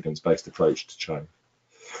fan of evidence-based approach to change.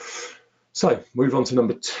 So move on to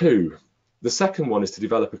number 2. The second one is to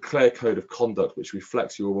develop a clear code of conduct which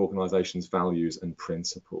reflects your organisation's values and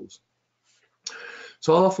principles.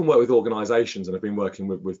 So I often work with organisations, and I've been working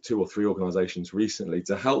with 2 or 3 organisations recently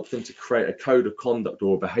to help them to create a code of conduct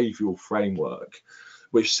or a behavioural framework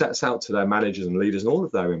which sets out to their managers and leaders and all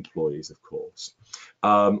of their employees, of course,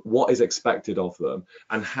 what is expected of them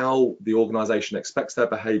and how the organisation expects their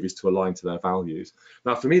behaviours to align to their values.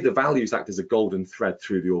 Now, for me, the values act as a golden thread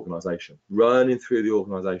through the organisation, running through the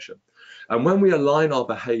organisation. And when we align our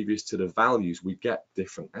behaviours to the values, we get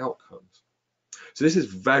different outcomes. So this is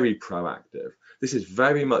very proactive. This is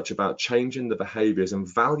very much about changing the behaviours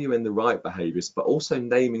and valuing the right behaviours, but also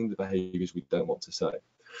naming the behaviours we don't want to say.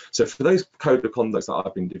 So for those code of conducts that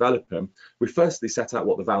I've been developing, we firstly set out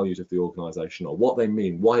what the values of the organisation are, what they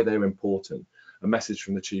mean, why they're important, a message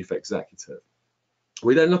from the chief executive.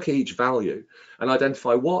 We then look at each value and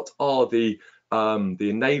identify what are the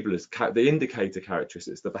enablers, the indicator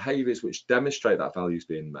characteristics, the behaviours which demonstrate that value is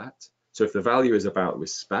being met. So if the value is about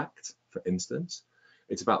respect, for instance,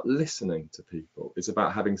 it's about listening to people. It's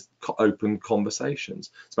about having open conversations.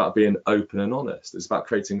 It's about being open and honest. It's about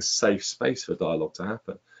creating safe space for dialogue to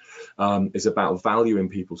happen. It's about valuing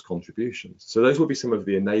people's contributions. So those will be some of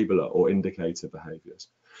the enabler or indicator behaviours.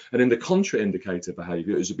 And in the contra-indicator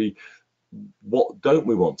behaviours would be what don't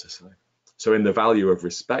we want to say? So in the value of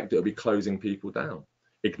respect, it'll be closing people down,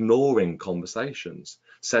 ignoring conversations,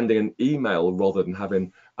 sending an email rather than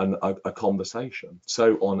having a conversation,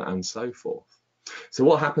 so on and so forth. So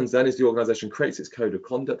what happens then is the organisation creates its code of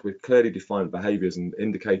conduct with clearly defined behaviours and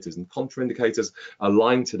indicators and contraindicators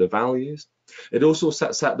aligned to the values. It also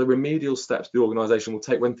sets out the remedial steps the organisation will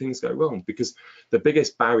take when things go wrong, because the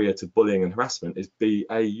biggest barrier to bullying and harassment is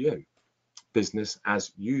BAU, business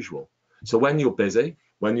as usual. So when you're busy,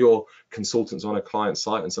 when your consultant's on a client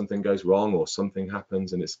site and something goes wrong or something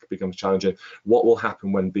happens and it becomes challenging, what will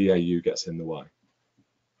happen when BAU gets in the way?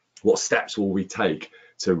 What steps will we take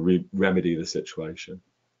to remedy the situation?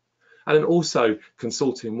 And then also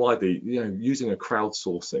consulting widely, using a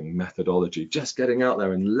crowdsourcing methodology, just getting out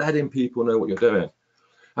there and letting people know what you're doing.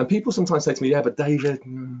 And people sometimes say to me, yeah, but David,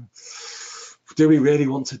 do we really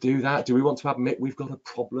want to do that? Do we want to admit we've got a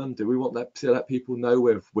problem? Do we want to let people know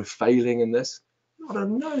we're failing in this?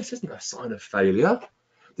 No, this isn't a sign of failure.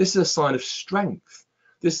 This is a sign of strength.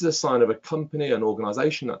 This is a sign of a company, an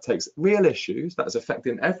organization that takes real issues that is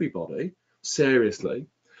affecting everybody seriously,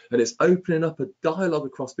 and it's opening up a dialogue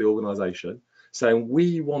across the organization saying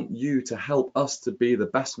we want you to help us to be the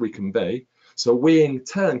best we can be, so we in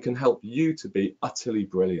turn can help you to be utterly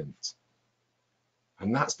brilliant.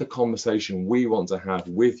 And that's the conversation we want to have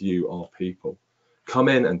with you, our people. Come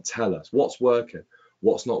in and tell us what's working,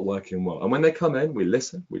 what's not working well. And when they come in, we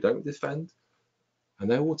listen, we don't defend, and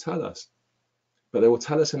they will tell us. But they will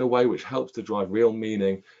tell us in a way which helps to drive real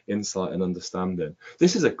meaning, insight, and understanding.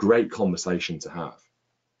 This is a great conversation to have.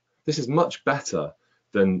 This is much better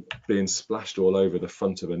than being splashed all over the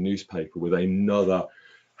front of a newspaper with another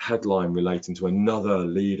headline relating to another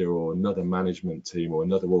leader or another management team or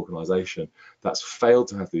another organization that's failed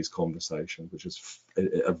to have these conversations, which has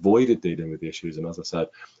avoided dealing with the issues. And as I said,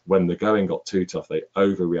 when the going got too tough, they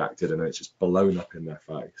overreacted and then it's just blown up in their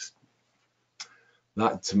face.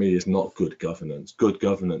 That to me is not good governance. Good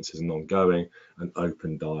governance is an ongoing and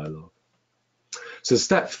open dialogue. So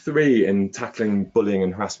step 3 in tackling bullying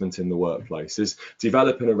and harassment in the workplace is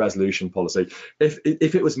developing a resolution policy. If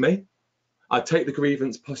it was me, I'd take the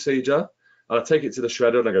grievance procedure, I'd take it to the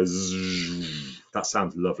shredder and I go, zzz, that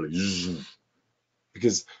sounds lovely. Zzz.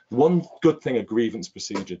 Because one good thing a grievance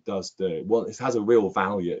procedure does do, well, it has a real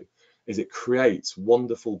value, is it creates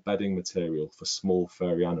wonderful bedding material for small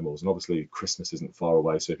furry animals. And obviously Christmas isn't far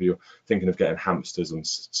away, so if you're thinking of getting hamsters and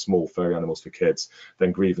small furry animals for kids,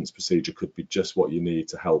 then grievance procedure could be just what you need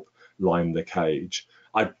to help line the cage.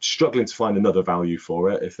 I'm struggling to find another value for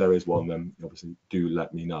it. If there is one, then obviously do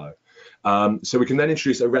let me know. So we can then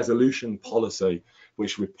introduce a resolution policy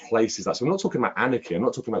which replaces that. So I'm not talking about anarchy, I'm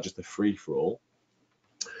not talking about just a free-for-all.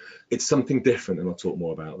 It's something different, and I'll talk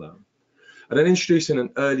more about that. And then introducing an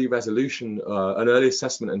early resolution, an early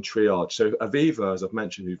assessment and triage. So Aviva, as I've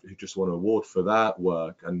mentioned, who just won an award for that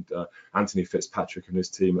work, and Anthony Fitzpatrick and his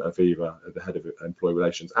team at Aviva, the head of employee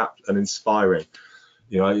relations, and inspiring.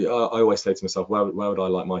 I always say to myself, where would I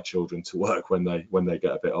like my children to work when they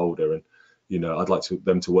get a bit older? And I'd like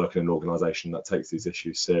them to work in an organisation that takes these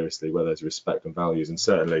issues seriously, where there's respect and values. And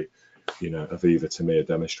certainly, Aviva to me are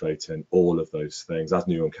demonstrating all of those things, as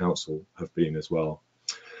Newham Council have been as well.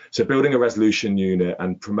 So building a resolution unit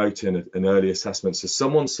and promoting an early assessment. So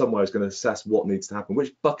someone somewhere is going to assess what needs to happen.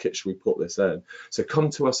 Which bucket should we put this in? So come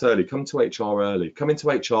to us early, come to HR early. Coming to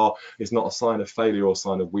HR is not a sign of failure or a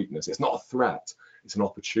sign of weakness. It's not a threat. It's an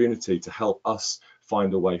opportunity to help us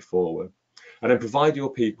find a way forward. And then provide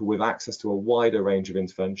your people with access to a wider range of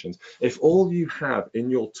interventions. If all you have in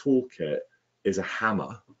your toolkit is a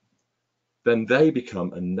hammer, then they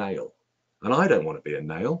become a nail. And I don't want to be a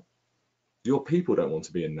nail. Your people don't want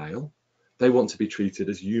to be a nail. They want to be treated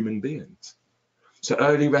as human beings. So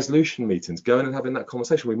early resolution meetings, going and having that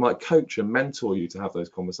conversation. We might coach and mentor you to have those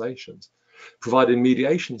conversations. Providing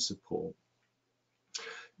mediation support.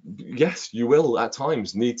 Yes, you will at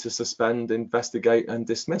times need to suspend, investigate and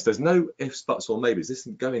dismiss. There's no ifs, buts or maybes. This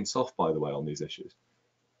isn't going soft, by the way, on these issues.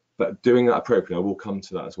 But doing that appropriately, I will come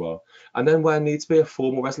to that as well. And then where needs to be a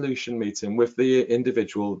formal resolution meeting with the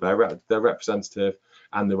individual, their representative,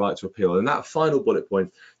 and the right to appeal. And that final bullet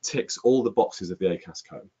point ticks all the boxes of the ACAS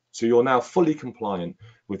code. So you're now fully compliant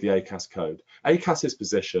with the ACAS code. ACAS's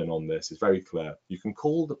position on this is very clear. You can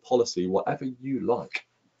call the policy whatever you like,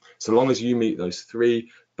 so long as you meet those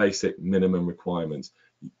 3 basic minimum requirements.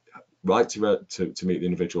 Right to meet the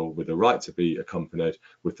individual, with the right to be accompanied,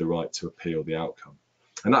 with the right to appeal the outcome.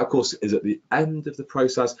 And that, of course, is at the end of the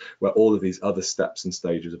process where all of these other steps and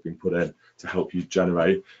stages have been put in to help you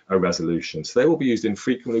generate a resolution. So they will be used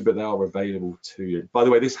infrequently, but they are available to you. By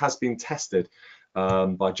the way, this has been tested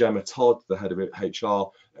by Gemma Todd, the head of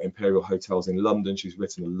HR at Imperial Hotels in London. She's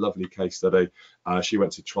written a lovely case study. She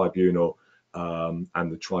went to tribunal,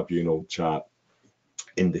 and the tribunal chair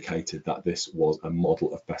indicated that this was a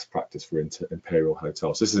model of best practice for Imperial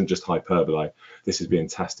Hotels. This isn't just hyperbole. This is being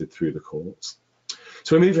tested through the courts.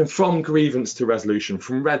 So we're moving from grievance to resolution,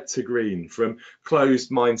 from red to green, from closed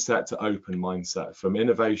mindset to open mindset, from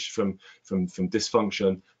innovation, from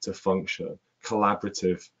dysfunction to function,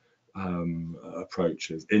 collaborative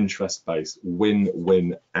approaches, interest-based,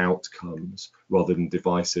 win-win outcomes rather than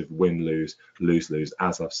divisive win-lose, lose-lose,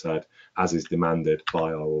 as I've said, as is demanded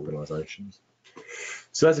by our organisations.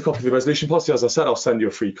 So there's a copy of the resolution policy. As I said, I'll send you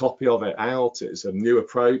a free copy of it out. It's a new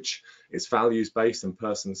approach. It's values-based and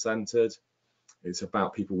person-centred. It's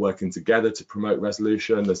about people working together to promote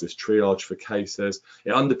resolution. There's this triage for cases.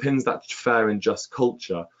 It underpins that fair and just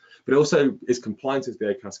culture, but it also is compliant with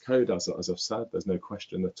the ACAS code, as I've said. There's no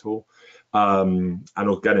question at all. And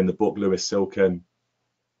again, in the book, Lewis Silkin,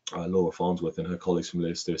 Laura Farnsworth and her colleagues from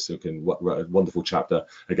Lewis Silkin wrote a wonderful chapter,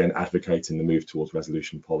 again, advocating the move towards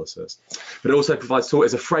resolution policies. But it also provides thought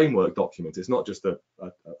as a framework document. It's not just a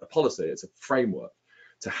policy, it's a framework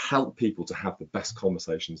to help people to have the best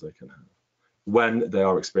conversations they can have when they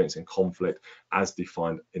are experiencing conflict, as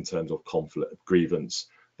defined in terms of conflict, grievance,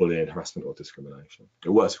 bullying, harassment or discrimination. It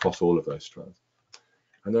works across all of those strands.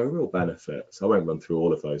 And there are real benefits. I won't run through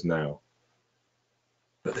all of those now.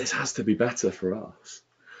 But this has to be better for us.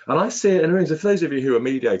 And I see it in rooms. For those of you who are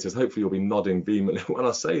mediators, hopefully you'll be nodding vehemently when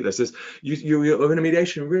I say this. Is you're in a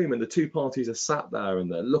mediation room and the two parties are sat there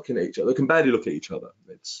and they're looking at each other. They can barely look at each other.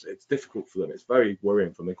 It's difficult for them. It's very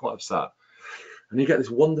worrying for them. They're quite upset. And you get this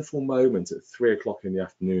wonderful moment at 3 o'clock in the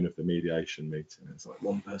afternoon of the mediation meeting. It's like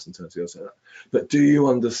one person turns to the other and says, but do you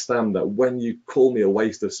understand that when you call me a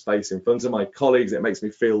waste of space in front of my colleagues, it makes me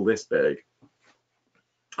feel this big?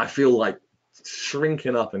 I feel like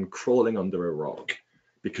shrinking up and crawling under a rock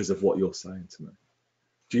because of what you're saying to me.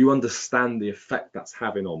 Do you understand the effect that's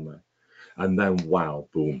having on me? And then, wow,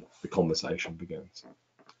 boom, the conversation begins.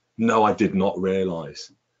 No, I did not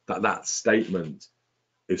realise that that statement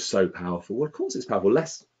is so powerful. Well, of course it's powerful.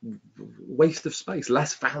 Less waste of space,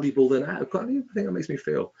 less valuable than that. I think that makes me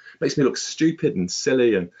feel, makes me look stupid and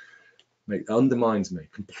silly, and undermines me,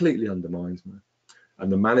 completely undermines me. And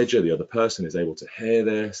the manager, the other person, is able to hear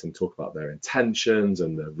this and talk about their intentions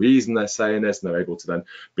and the reason they're saying this, and they're able to then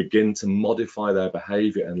begin to modify their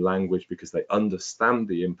behavior and language because they understand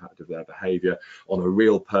the impact of their behavior on a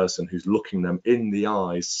real person who's looking them in the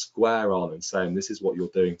eyes, square on, and saying, this is what you're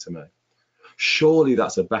doing to me. Surely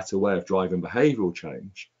that's a better way of driving behavioural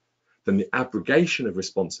change than the abrogation of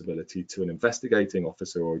responsibility to an investigating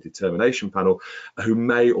officer or a determination panel who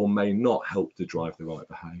may or may not help to drive the right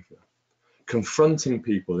behaviour. Confronting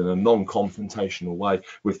people in a non-confrontational way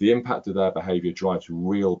with the impact of their behaviour drives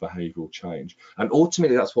real behavioural change. And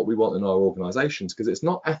ultimately, that's what we want in our organisations, because it's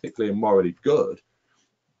not ethically and morally good.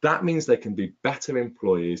 That means they can be better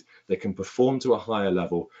employees, they can perform to a higher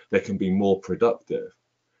level, they can be more productive.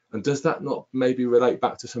 And does that not maybe relate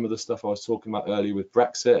back to some of the stuff I was talking about earlier with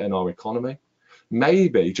Brexit and our economy?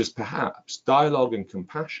 Maybe, just perhaps, dialogue and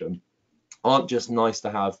compassion aren't just nice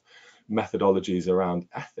to have methodologies around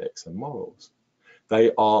ethics and morals.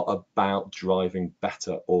 They are about driving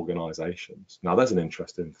better organisations. Now, there's an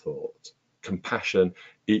interesting thought. Compassion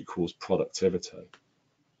equals productivity.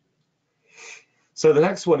 So the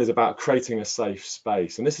next one is about creating a safe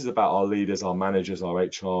space. And this is about our leaders, our managers, our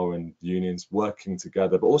HR and unions working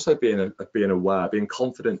together, but also being aware, being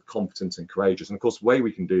confident, competent and courageous. And of course, the way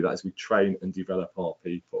we can do that is we train and develop our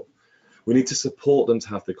people. We need to support them to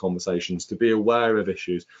have the conversations, to be aware of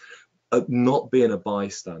issues, not being a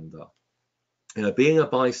bystander. You know, being a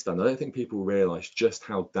bystander, I don't think people realise just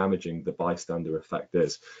how damaging the bystander effect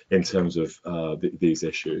is in terms of these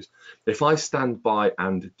issues. If I stand by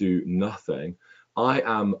and do nothing, I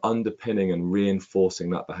am underpinning and reinforcing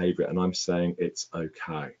that behaviour, and I'm saying it's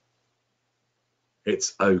okay.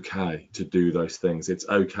 It's okay to do those things. It's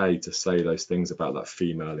okay to say those things about that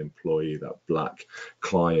female employee, that black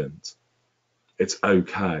client. It's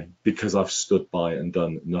okay because I've stood by and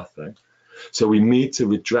done nothing. So we need to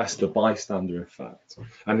redress the bystander effect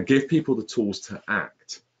and give people the tools to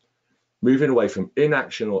act, moving away from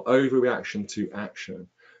inaction or overreaction to action,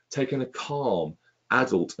 taking a calm,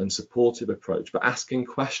 adult and supportive approach, but asking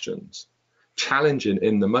questions, challenging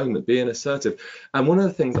in the moment, being assertive. And one of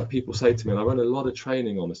the things that people say to me, and I run a lot of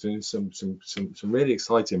training on this, doing some really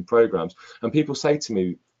exciting programs, and people say to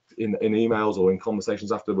me in emails or in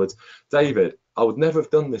conversations afterwards, David, I would never have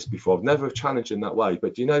done this before, I've never challenged in that way,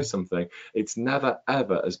 but do you know something? It's never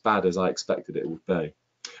ever as bad as I expected it would be.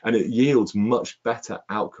 And it yields much better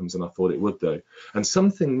outcomes than I thought it would do. And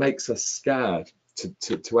something makes us scared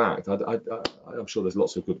to act. I'm sure there's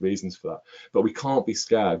lots of good reasons for that, but we can't be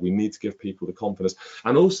scared. We need to give people the confidence.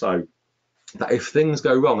 And also that if things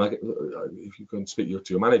go wrong, if you can speak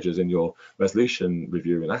to your managers in your resolution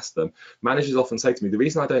review and ask them, managers often say to me, the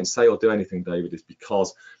reason I don't say or do anything, David, is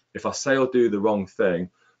because if I say or do the wrong thing,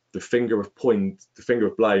 the finger of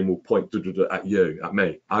blame will point at you, at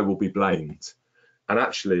me. I will be blamed. And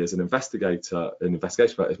actually, as an investigator,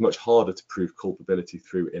 it's much harder to prove culpability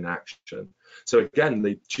through inaction. So again,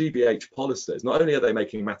 the GBH policies, not only are they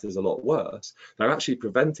making matters a lot worse, they're actually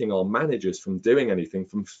preventing our managers from doing anything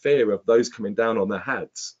from fear of those coming down on their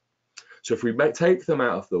heads. So if we take them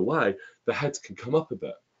out of the way, the heads can come up a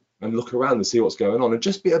bit and look around and see what's going on and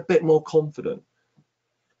just be a bit more confident.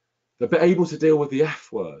 They're a bit able to deal with the F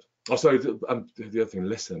word. Oh, sorry, the other thing,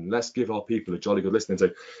 listen. Let's give our people a jolly good listening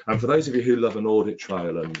to. And for those of you who love an audit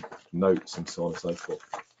trail and notes and so on and so forth,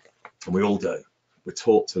 and we all do, we're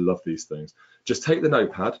taught to love these things, just take the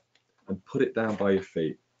notepad and put it down by your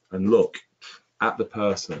feet and look at the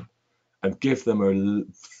person and give them a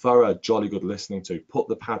thorough, jolly good listening to. Put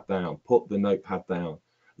the pad down, put the notepad down,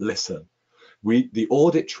 listen. The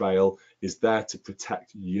audit trail is there to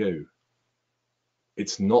protect you.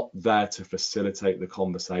 It's not there to facilitate the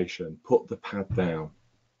conversation. Put the pad down.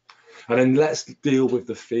 And then let's deal with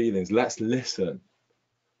the feelings. Let's listen.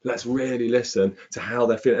 Let's really listen to how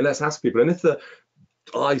they're feeling. And let's ask people. And if the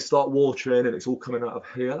eyes start watering and it's all coming out of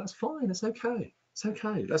here, that's fine. It's okay. It's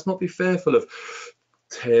okay. Let's not be fearful of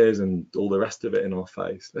tears and all the rest of it in our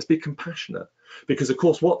face. Let's be compassionate. Because, of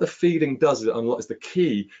course, what the feeling does is it unlocks the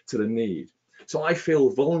key to the need. So I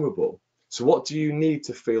feel vulnerable. So what do you need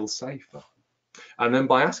to feel safer? And then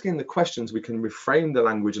by asking the questions, we can reframe the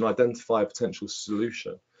language and identify a potential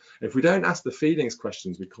solution. If we don't ask the feelings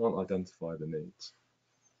questions, we can't identify the needs.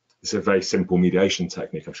 It's a very simple mediation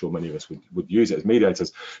technique. I'm sure many of us would use it as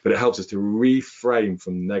mediators, but it helps us to reframe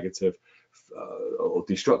from negative or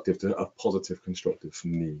destructive to a positive, constructive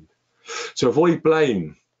need. So avoid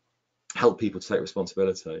blame, help people to take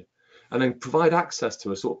responsibility. And then provide access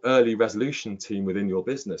to a sort of early resolution team within your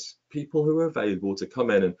business, people who are available to come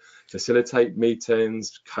in and facilitate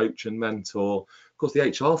meetings, coach and mentor. Of course, the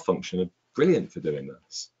HR function are brilliant for doing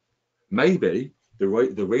this. Maybe the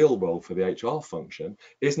real role for the HR function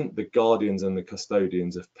isn't the guardians and the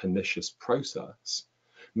custodians of pernicious process.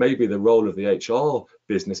 Maybe the role of the HR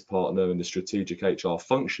business partner and the strategic HR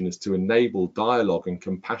function is to enable dialogue and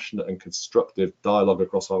compassionate and constructive dialogue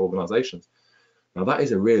across our organizations. Now, that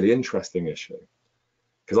is a really interesting issue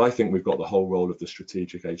because I think we've got the whole role of the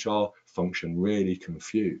strategic HR function really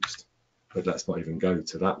confused. But let's not even go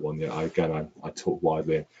to that one yet. I talk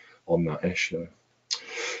widely on that issue.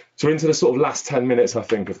 So into the sort of last 10 minutes, I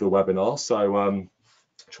think, of the webinar. So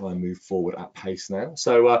try and move forward at pace now.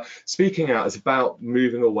 So speaking out is about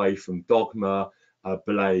moving away from dogma,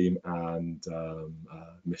 blame and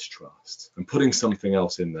mistrust and putting something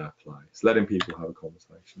else in their place, letting people have a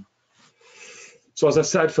conversation. So as I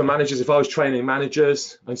said, for managers, if I was training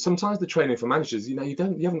managers, and sometimes the training for managers, you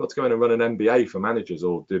haven't got to go in and run an MBA for managers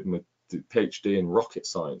or do a PhD in rocket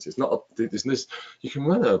science. It's not a business. You can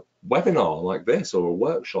run a webinar like this or a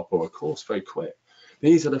workshop or a course very quick.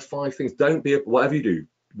 These are the 5 things. Don't be, whatever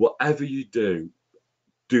you do,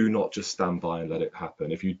 do not just stand by and let it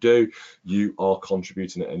happen. If you do, you are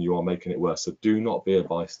contributing it and you are making it worse. So do not be a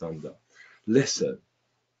bystander. Listen,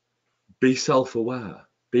 be self-aware.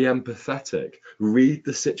 Be empathetic, read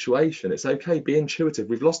the situation. It's okay, be intuitive.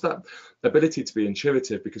 We've lost that ability to be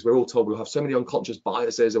intuitive because we're all told we'll have so many unconscious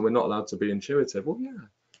biases and we're not allowed to be intuitive. Well, yeah,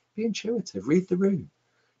 be intuitive, read the room,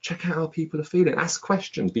 check out how people are feeling, ask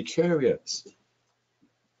questions, be curious.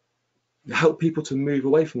 Help people to move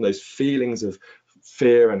away from those feelings of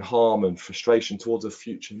fear and harm and frustration towards a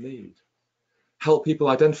future need. Help people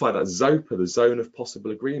identify that ZOPA, the zone of possible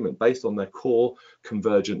agreement, based on their core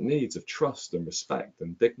convergent needs of trust and respect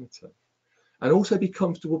and dignity. And also be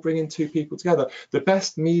comfortable bringing 2 people together. The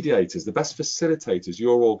best mediators, the best facilitators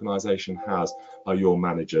your organisation has are your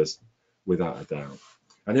managers, without a doubt.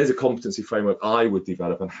 And here's a competency framework I would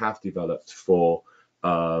develop and have developed for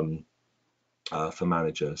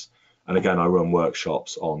managers. And again, I run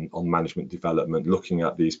workshops on management development, looking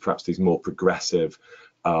at perhaps these more progressive,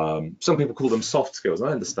 some people call them soft skills. And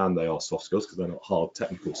I understand they are soft skills because they're not hard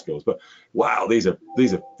technical skills. But wow, these are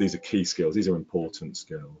key skills. These are important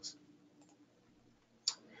skills.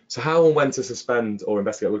 So how and when to suspend or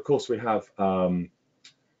investigate? Well, of course, we have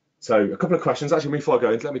so a couple of questions. Actually, before I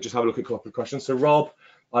go into, let me just have a look at a couple of questions. So Rob,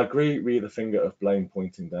 I agree with the finger of blame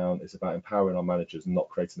pointing down. It's about empowering our managers and not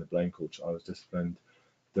creating a blame culture. I was disciplined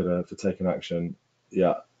for taking action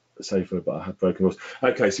Yeah, safer, but I had broken rules.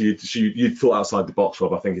 Okay, so you thought outside the box,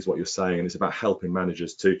 Rob, I think is what you're saying, and it's about helping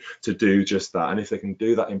managers to do just that. And if they can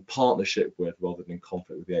do that in partnership with, rather than in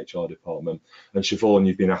conflict with, the HR department. And Siobhan,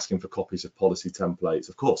 you've been asking for copies of policy templates.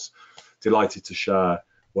 Of course, delighted to share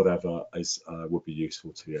whatever is would be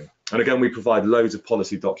useful to you. And again, we provide loads of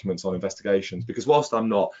policy documents on investigations, because whilst I'm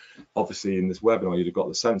not, obviously in this webinar you'd have got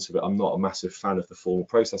the sense of it, I'm not a massive fan of the formal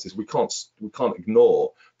processes. We can't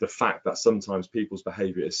ignore the fact that sometimes people's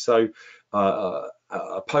behaviour is so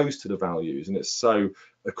opposed to the values, and it's so,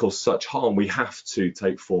 of course, such harm. We have to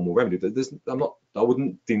take formal remedy. I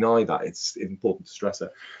wouldn't deny that. It's important to stress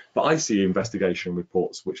it. But I see investigation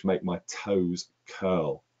reports which make my toes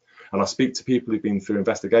curl. And I speak to people who've been through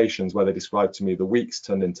investigations where they describe to me the weeks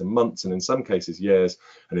turned into months, and in some cases years,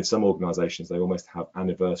 and in some organisations they almost have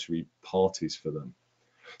anniversary parties for them.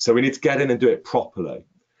 So we need to get in and do it properly.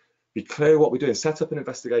 Be clear what we're doing, set up an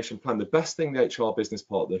investigation plan. The best thing the HR business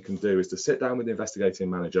partner can do is to sit down with the investigating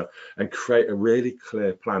manager and create a really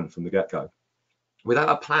clear plan from the get-go. Without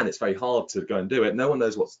a plan, it's very hard to go and do it. No one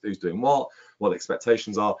knows who's doing what the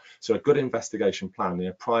expectations are. So a good investigation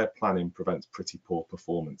plan, prior planning prevents pretty poor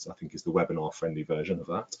performance, I think, is the webinar-friendly version of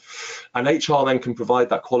that. And HR then can provide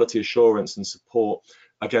that quality assurance and support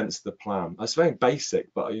against the plan. It's very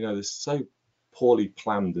basic, but there's so poorly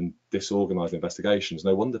planned and disorganized investigations.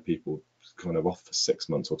 No wonder people kind of off for 6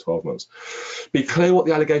 months or 12 months. Be clear what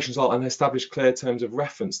the allegations are and establish clear terms of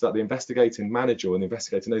reference that the investigating manager or the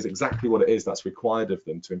investigator knows exactly what it is that's required of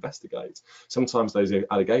them to investigate. Sometimes those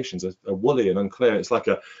allegations are woolly and unclear. It's like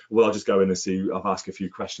well, I'll just go in and see, I'll ask a few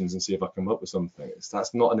questions and see if I come up with something.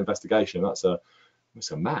 That's not an investigation. It's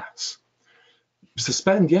a mess.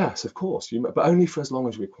 Suspend, yes, of course, but only for as long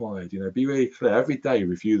as required. Be really clear. Every day,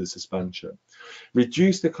 review the suspension.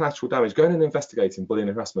 Reduce the collateral damage. Going and investigating bullying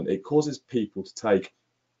and harassment, it causes people to take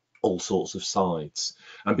all sorts of sides,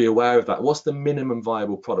 and be aware of that. What's the minimum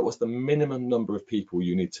viable product? What's the minimum number of people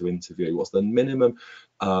you need to interview? What's the minimum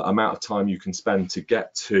amount of time you can spend to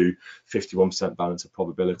get to 51% balance of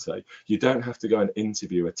probability? You don't have to go and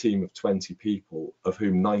interview a team of 20 people, of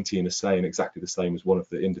whom 19 are saying exactly the same as one of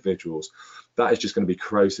the individuals. That is just going to be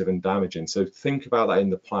corrosive and damaging. So think about that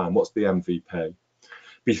in the plan. What's the MVP?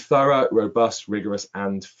 Be thorough, robust, rigorous,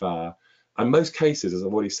 and fair. And most cases, as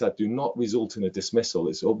I've already said, do not result in a dismissal.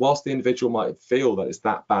 Whilst the individual might feel that it's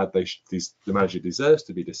that bad, the manager deserves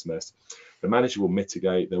to be dismissed, the manager will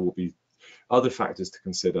mitigate. There will be other factors to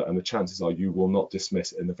consider, and the chances are you will not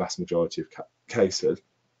dismiss in the vast majority of cases.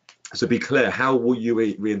 So be clear, how will you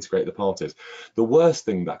reintegrate the parties? The worst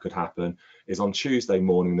thing that could happen is on Tuesday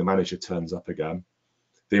morning, the manager turns up again.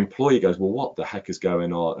 The employee goes, well, what the heck is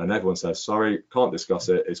going on? And everyone says, sorry, can't discuss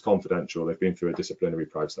it. It's confidential. They've been through a disciplinary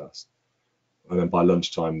process. And then by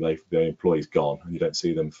lunchtime, the employee's gone, and you don't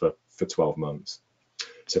see them for 12 months.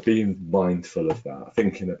 So being mindful of that,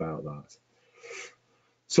 thinking about that.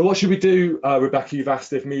 So what should we do, Rebecca? You've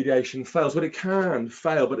asked if mediation fails. Well, it can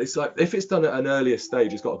fail, but it's like if it's done at an earlier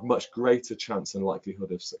stage, it's got a much greater chance and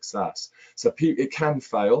likelihood of success. So it can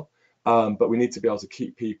fail, but we need to be able to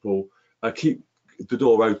keep people, keep the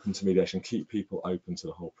door open to mediation, keep people open to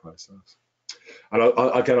the whole process. And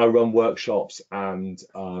again, I run workshops and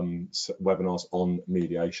webinars on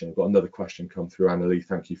mediation. I've got another question come through, Annalie.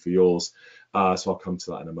 Thank you for yours. So I'll come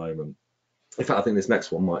to that in a moment. In fact, I think this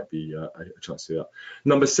next one might be a chance to do that.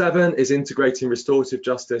 Number 7 is integrating restorative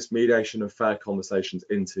justice, mediation, and fair conversations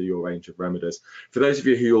into your range of remedies. For those of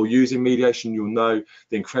you who are using mediation, you'll know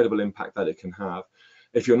the incredible impact that it can have.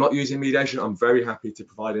 If you're not using mediation, I'm very happy to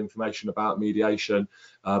provide information about mediation,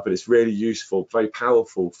 but it's really useful, very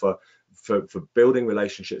powerful for building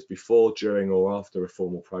relationships before, during, or after a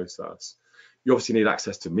formal process. You obviously need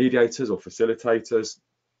access to mediators or facilitators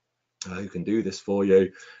who can do this for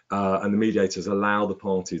you, and the mediators allow the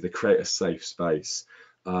parties, they create a safe space.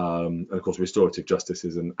 And of course, restorative justice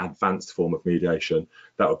is an advanced form of mediation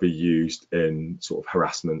that would be used in sort of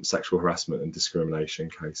harassment, sexual harassment and discrimination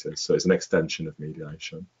cases. So it's an extension of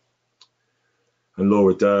mediation. And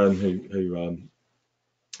Laura Dern, who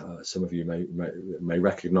some of you may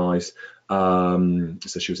recognise,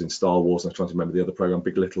 so she was in Star Wars, and I'm trying to remember the other programme,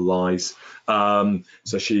 Big Little Lies.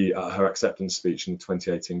 So she, her acceptance speech in the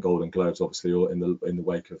 2018 Golden Globes, obviously all in the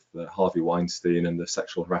wake of the Harvey Weinstein and the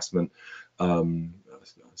sexual harassment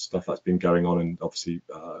stuff that's been going on, and obviously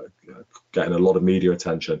getting a lot of media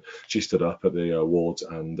attention. She stood up at the awards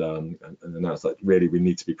and announced that really we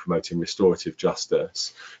need to be promoting restorative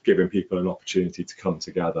justice, giving people an opportunity to come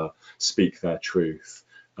together, speak their truth,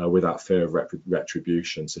 without fear of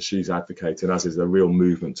retribution. So she's advocating, as is a real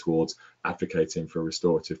movement towards advocating for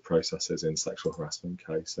restorative processes in sexual harassment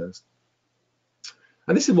cases.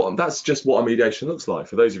 And that's just what a mediation looks like.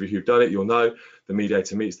 For those of you who've done it, you'll know the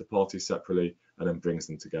mediator meets the parties separately and then brings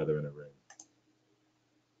them together in a room.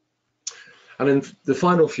 And then the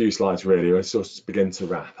final few slides really, I sort of begin to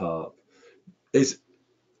wrap up, is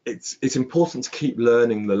it's important to keep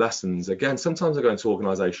learning the lessons. Again, sometimes I go into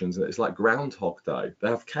organisations and it's like Groundhog Day. They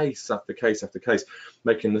have case after case after case,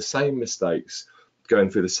 making the same mistakes, going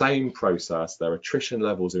through the same process. Their attrition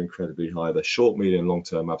levels are incredibly high. Their short, medium,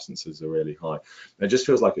 long-term absences are really high. It just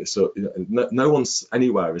feels like it's no one's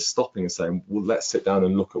anywhere is stopping and saying, well, let's sit down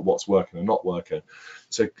and look at what's working and not working.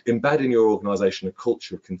 So embed in your organisation a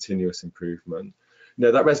culture of continuous improvement. You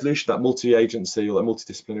know, that resolution, that multi-agency or that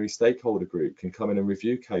multidisciplinary stakeholder group can come in and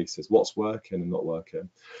review cases, what's working and not working,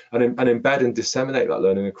 and embed and disseminate that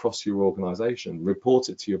learning across your organisation. Report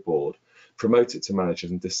it to your board, promote it to managers,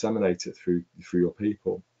 and disseminate it through your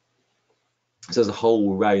people. So there's a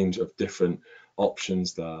whole range of different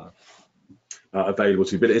options there available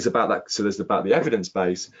to you, but it is about that. So there's about the evidence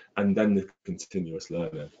base and then the continuous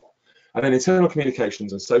learning. And then internal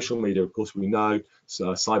communications and social media, of course, we know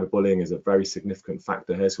cyberbullying is a very significant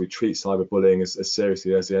factor here. So we treat cyberbullying as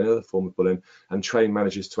seriously as any other form of bullying and train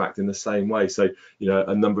managers to act in the same way. So, you know,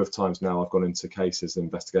 a number of times now I've gone into cases,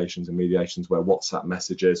 investigations and mediations where WhatsApp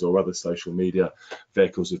messages or other social media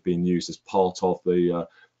vehicles have been used as part of the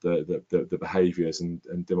behaviours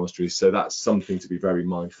and demonstrations. So that's something to be very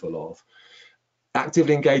mindful of.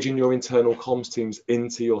 Actively engaging your internal comms teams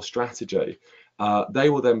into your strategy. They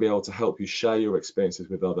will then be able to help you share your experiences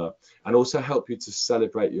with others and also help you to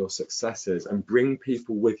celebrate your successes and bring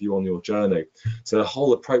people with you on your journey. So the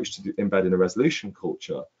whole approach to embedding a resolution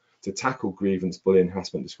culture to tackle grievance, bullying,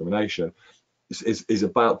 harassment, discrimination is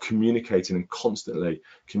about communicating and constantly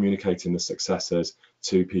communicating the successes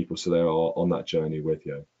to people so they are on that journey with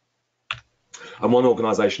you. And one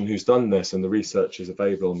organisation who's done this, and the research is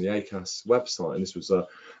available on the ACAS website, and this was a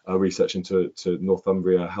research into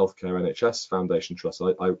Northumbria Healthcare NHS Foundation Trust.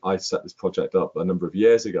 I set this project up a number of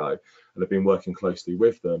years ago and have been working closely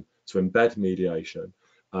with them to embed mediation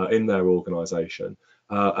in their organisation.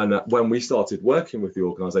 And when we started working with the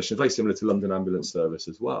organisation, very similar to London Ambulance Service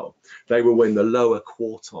as well, they were in the lower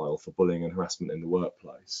quartile for bullying and harassment in the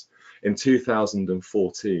workplace. In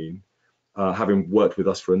 2014, having worked with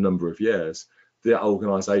us for a number of years, the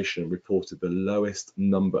organisation reported the lowest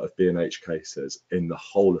number of B&H cases in the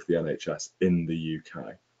whole of the NHS in the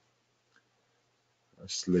UK. I'll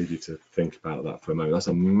just leave you to think about that for a moment. That's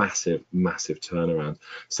a massive, massive turnaround.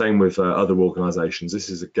 Same with other organisations. This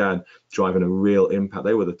is, again, driving a real impact.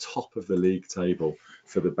 They were the top of the league table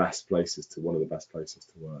for the best places to, one of the best places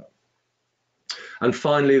to work. And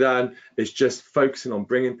finally then, it's just focusing on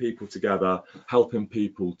bringing people together, helping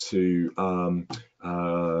people to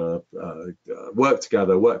work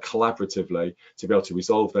together, work collaboratively to be able to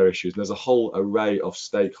resolve their issues. And there's a whole array of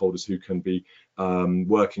stakeholders who can be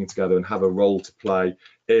working together and have a role to play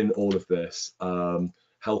in all of this,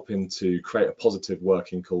 helping to create a positive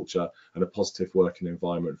working culture and a positive working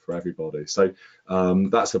environment for everybody. So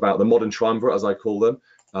that's about the modern triumvirate, as I call them,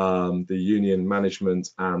 the union,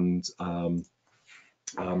 management and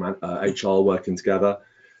HR working together,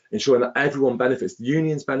 ensuring that everyone benefits. The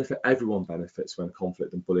unions benefit, everyone benefits when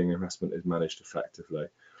conflict and bullying and harassment is managed effectively.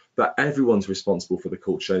 That everyone's responsible for the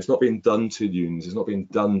culture. It's not being done to unions, it's not being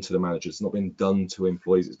done to the managers, it's not being done to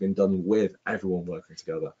employees, it's been done with everyone working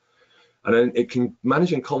together. And then it can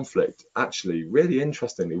managing conflict, actually, really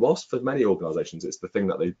interestingly, whilst for many organisations it's the thing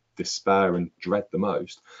that they despair and dread the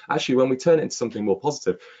most, actually when we turn it into something more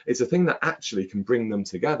positive, it's a thing that actually can bring them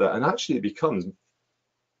together, and actually it becomes,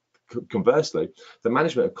 conversely, the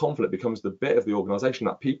management of conflict becomes the bit of the organisation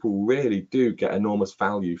that people really do get enormous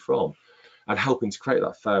value from, and helping to create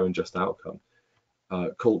that fair and just outcome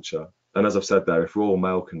culture. And as I've said there, if Royal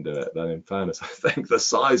Mail can do it, then in fairness, I think the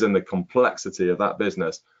size and the complexity of that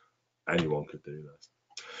business, anyone could do this.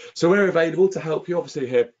 So we're available to help you. Obviously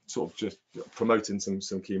here, sort of just promoting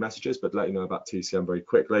some key messages, but let you know about TCM very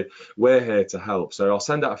quickly. We're here to help. So I'll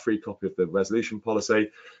send out a free copy of the resolution policy.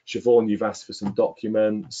 Siobhan, you've asked for some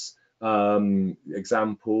documents,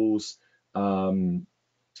 examples, and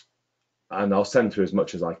I'll send through as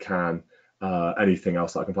much as I can. Anything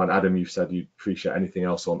else that I can find. Adam, you've said you appreciate anything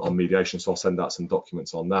else on mediation, so I'll send out some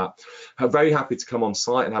documents on that. I'm very happy to come on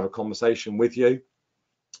site and have a conversation with you.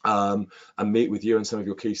 And meet with you and some of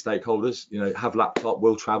your key stakeholders. You know, have laptop,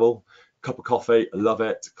 will travel, cup of coffee, I love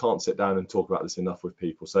it. Can't sit down and talk about this enough with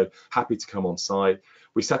people. So happy to come on site.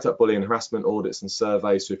 We set up bullying and harassment audits and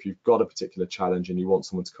surveys. So if you've got a particular challenge and you want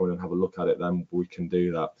someone to come in and have a look at it, then we can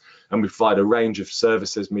do that. And we provide a range of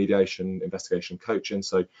services, mediation, investigation, coaching.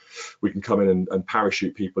 So we can come in and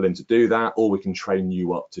parachute people in to do that, or we can train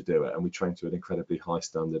you up to do it. And we train to an incredibly high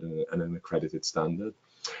standard and an accredited standard.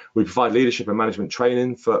 We provide leadership and management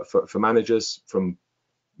training for managers, from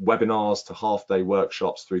webinars to half-day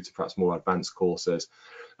workshops through to perhaps more advanced courses,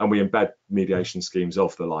 and we embed mediation schemes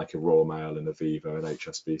of the like of Royal Mail and Aviva and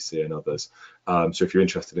HSBC and others. So if you're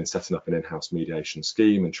interested in setting up an in-house mediation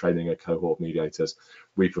scheme and training a cohort of mediators,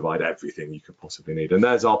 we provide everything you could possibly need. And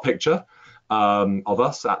there's our picture of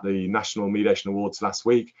us at the National Mediation Awards last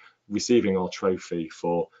week, receiving our trophy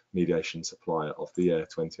for Mediation Supplier of the Year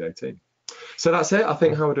 2018. So that's it. I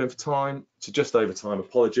think how we're doing for time, to just over time,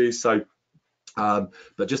 apologies. So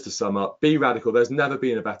but just to sum up, be radical. There's never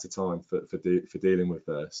been a better time for dealing with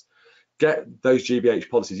this. Get those GBH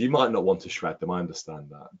policies. You might not want to shred them, I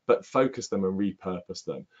understand that, but focus them and repurpose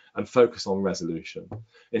them, and focus on resolution.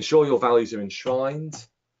 Ensure your values are enshrined.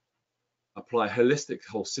 Apply a holistic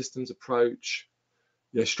whole systems approach.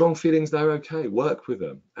 Strong feelings, they're okay. Work with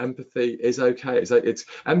them. Empathy is okay. It's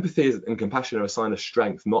empathy and compassion are a sign of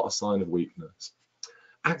strength, not a sign of weakness.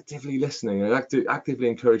 Actively listening and actively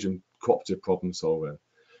encouraging cooperative problem solving.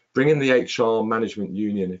 Bring in the HR management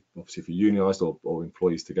union, obviously if you're unionised or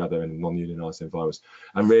employees together in non-unionised environments,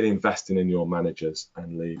 and really investing in your managers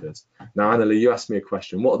and leaders. Now, Annalie, you asked me a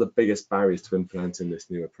question. What are the biggest barriers to implementing this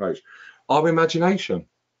new approach? Our imagination.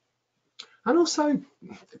 And also,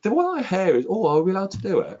 what I hear is, oh, are we allowed to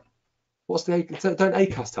do it? What's the, don't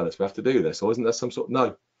ACAS tell us we have to do this, or isn't there some sort of,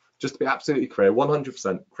 no. Just to be absolutely clear,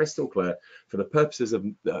 100% crystal clear, for the purposes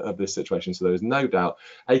of this situation, so there is no doubt,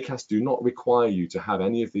 ACAS do not require you to have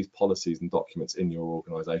any of these policies and documents in your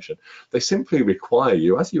organisation. They simply require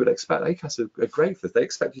you, as you would expect, ACAS are great for this. They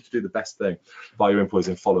expect you to do the best thing by your employees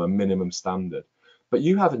and follow a minimum standard. But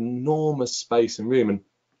you have enormous space and room, and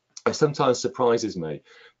it sometimes surprises me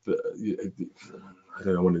that, I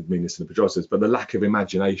don't want to mean this in a pejorative sense, but the lack of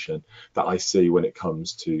imagination that I see when it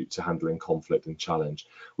comes to handling conflict and challenge.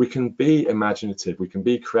 We can be imaginative, we can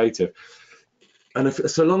be creative, and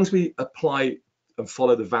so long as we apply and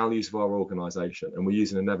follow the values of our organisation, and we're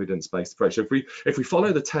using an evidence-based approach. So if we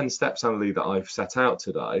follow the 10 steps, Annalie, that I've set out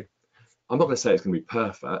today, I'm not going to say it's going to be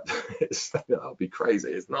perfect. That would be crazy.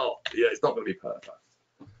 It's not. Yeah, it's not going to be perfect.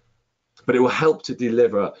 But it will help to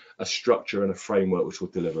deliver a structure and a framework which will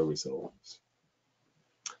deliver results.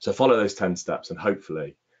 So follow those 10 steps, and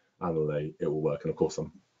hopefully, Annalie, it will work. And of course,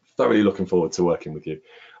 I'm thoroughly looking forward to working with you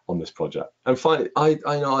on this project. And finally, I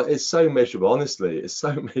know it's so miserable. Honestly, it's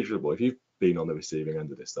so miserable. If you've been on the receiving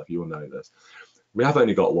end of this stuff, you'll know this. We have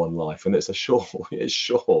only got one life, and it's short. Be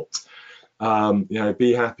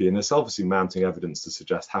happy. And there's obviously mounting evidence to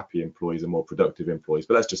suggest happy employees are more productive employees.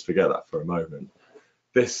 But let's just forget that for a moment.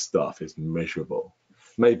 This stuff is miserable.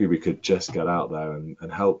 Maybe we could just get out there and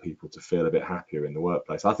help people to feel a bit happier in the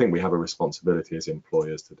workplace. I think we have a responsibility as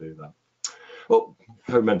employers to do that. Well,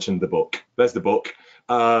 I mentioned the book. There's the book.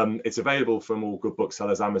 It's available from all good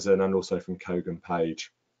booksellers, Amazon, and also from Kogan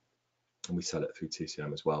Page. And we sell it through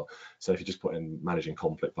TCM as well. So if you just put in Managing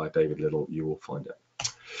Conflict by David Little, you will find it.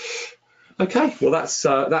 Okay, well, that's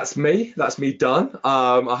me done.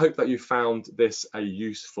 I hope that you found this a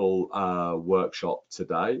useful workshop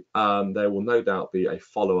today. There will no doubt be a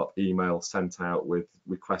follow-up email sent out with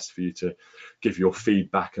requests for you to give your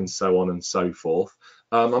feedback and so on and so forth.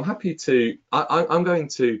 I'm happy to, I'm going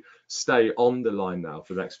to stay on the line now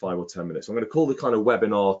for the next 5 or 10 minutes. I'm going to call the kind of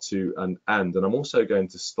webinar to an end, and I'm also going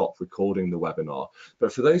to stop recording the webinar.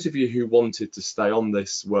 But for those of you who wanted to stay on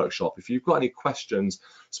this workshop, if you've got any questions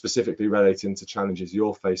specifically relating to challenges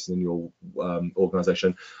you're facing in your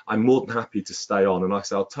organisation, I'm more than happy to stay on. And like I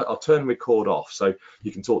said, I'll turn record off so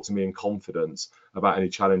you can talk to me in confidence about any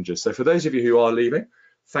challenges. So for those of you who are leaving,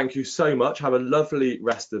 thank you so much. Have a lovely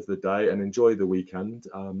rest of the day and enjoy the weekend.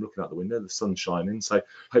 Looking out the window, the sun's shining. So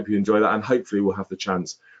hope you enjoy that, and hopefully we'll have the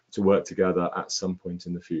chance to work together at some point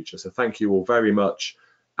in the future. So thank you all very much,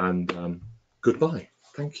 and goodbye.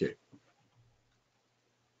 Thank you.